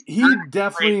mean, he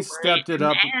definitely stepped it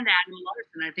up. And Adam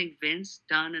Larson. I think Vince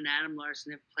Dunn and Adam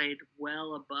Larson have played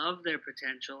well above their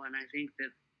potential, and I think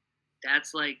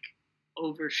that's like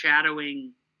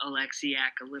overshadowing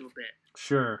Alexiak a little bit.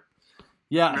 Sure.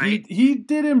 Yeah, right? he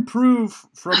did improve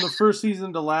from the first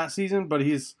season to last season, but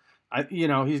he's got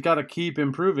to keep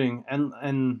improving.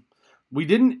 And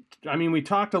we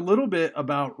talked a little bit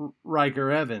about Riker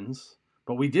Evans,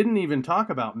 but we didn't even talk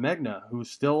about Megna,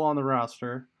 who's still on the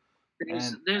roster.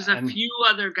 There's a few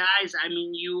other guys. I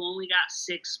mean, you only got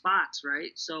 6 spots,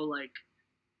 right? So, like,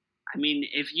 I mean,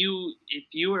 if you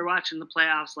were watching the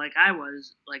playoffs like I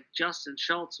was, like, Justin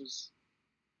Schultz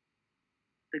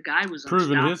the guy was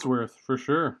proven his worth for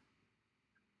sure.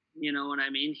 You know what I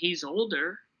mean? He's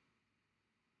older.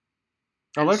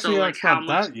 Alexiak's not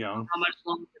that young. How much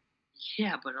longer?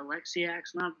 Yeah, but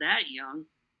Alexiak's not that young.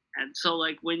 And so,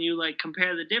 like, when you, like,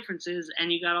 compare the differences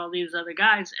and you got all these other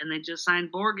guys and they just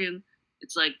signed Borgen,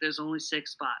 it's like there's only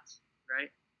 6 spots,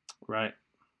 right? Right.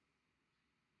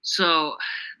 So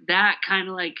that kind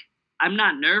of, like, I'm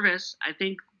not nervous. I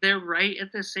think they're right in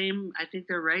the same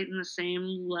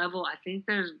level. I think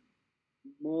there's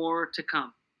more to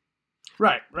come.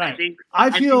 Right. I think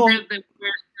that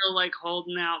we're still, like,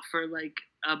 holding out for, like,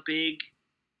 a big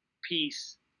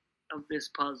piece of this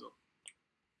puzzle.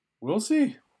 We'll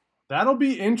see. That'll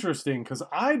be interesting because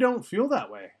I don't feel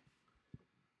that way.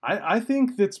 I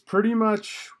think that's pretty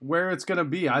much where it's going to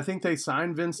be. I think they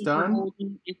signed Vince Dunn.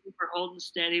 We're holding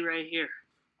steady right here.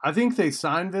 I think they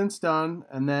signed Vince Dunn,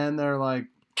 and then they're like,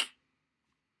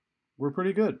 we're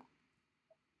pretty good.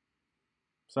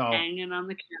 So hanging on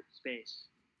the cap space.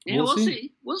 Yeah, we'll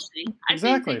see. We'll see.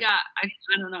 Exactly. I think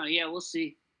I don't know. Yeah, we'll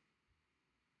see.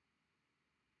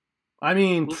 I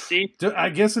mean, we'll see. I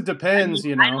guess it depends,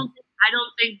 you know. I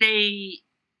don't think they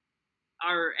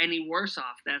are any worse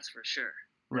off, that's for sure,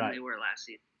 than they were last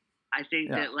season. I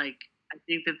think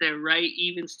that they're right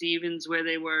even Stevens where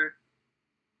they were.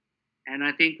 And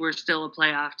I think we're still a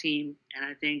playoff team,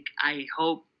 and I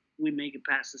hope we make it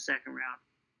past the second round.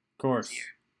 Of course.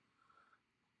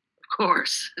 Of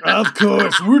course. Of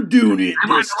course, we're doing it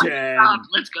I'm on this the way time. up.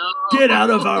 Let's go. Get out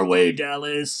of our way,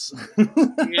 Dallas.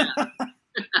 Yeah.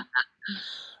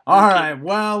 All right.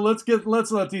 Well,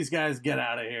 let's let these guys get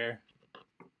out of here.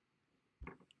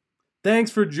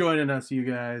 Thanks for joining us, you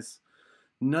guys.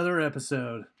 Another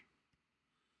episode.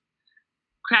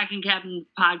 Kraken Captain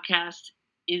Podcast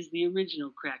is the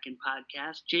original Kraken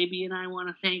podcast. JB and I want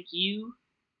to thank you,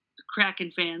 the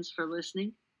Kraken fans, for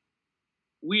listening.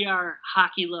 We are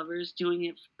hockey lovers doing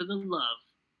it for the love,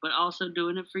 but also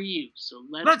doing it for you. So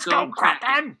let's go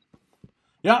Kraken.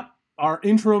 Yep. Our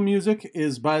intro music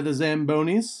is by the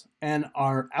Zambonis, and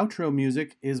our outro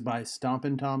music is by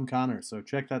Stompin' Tom Connor. So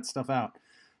check that stuff out.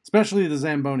 Especially the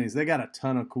Zambonis. They got a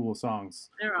ton of cool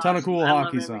songs. They're ton of awesome. cool I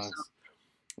hockey love every songs.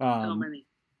 song. So many.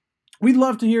 We'd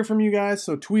love to hear from you guys,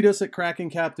 so tweet us at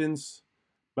Kraken Captains.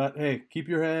 But hey, keep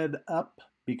your head up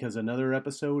because another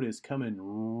episode is coming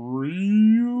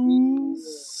real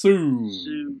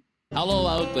soon. Hello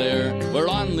out there, we're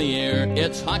on the air.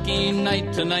 It's hockey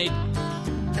night tonight.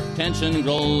 Tension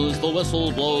grows, the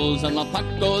whistle blows, and the puck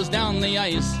goes down the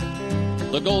ice.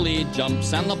 The goalie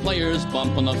jumps and the players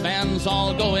bump and the fans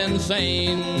all go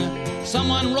insane.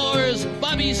 Someone roars,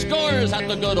 Bobby scores at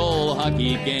the good old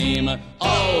hockey game.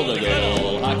 Oh, the good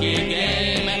old hockey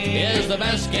game is the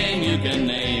best game you can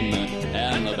name.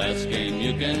 And the best game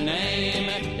you can name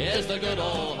is the good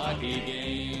old hockey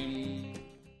game.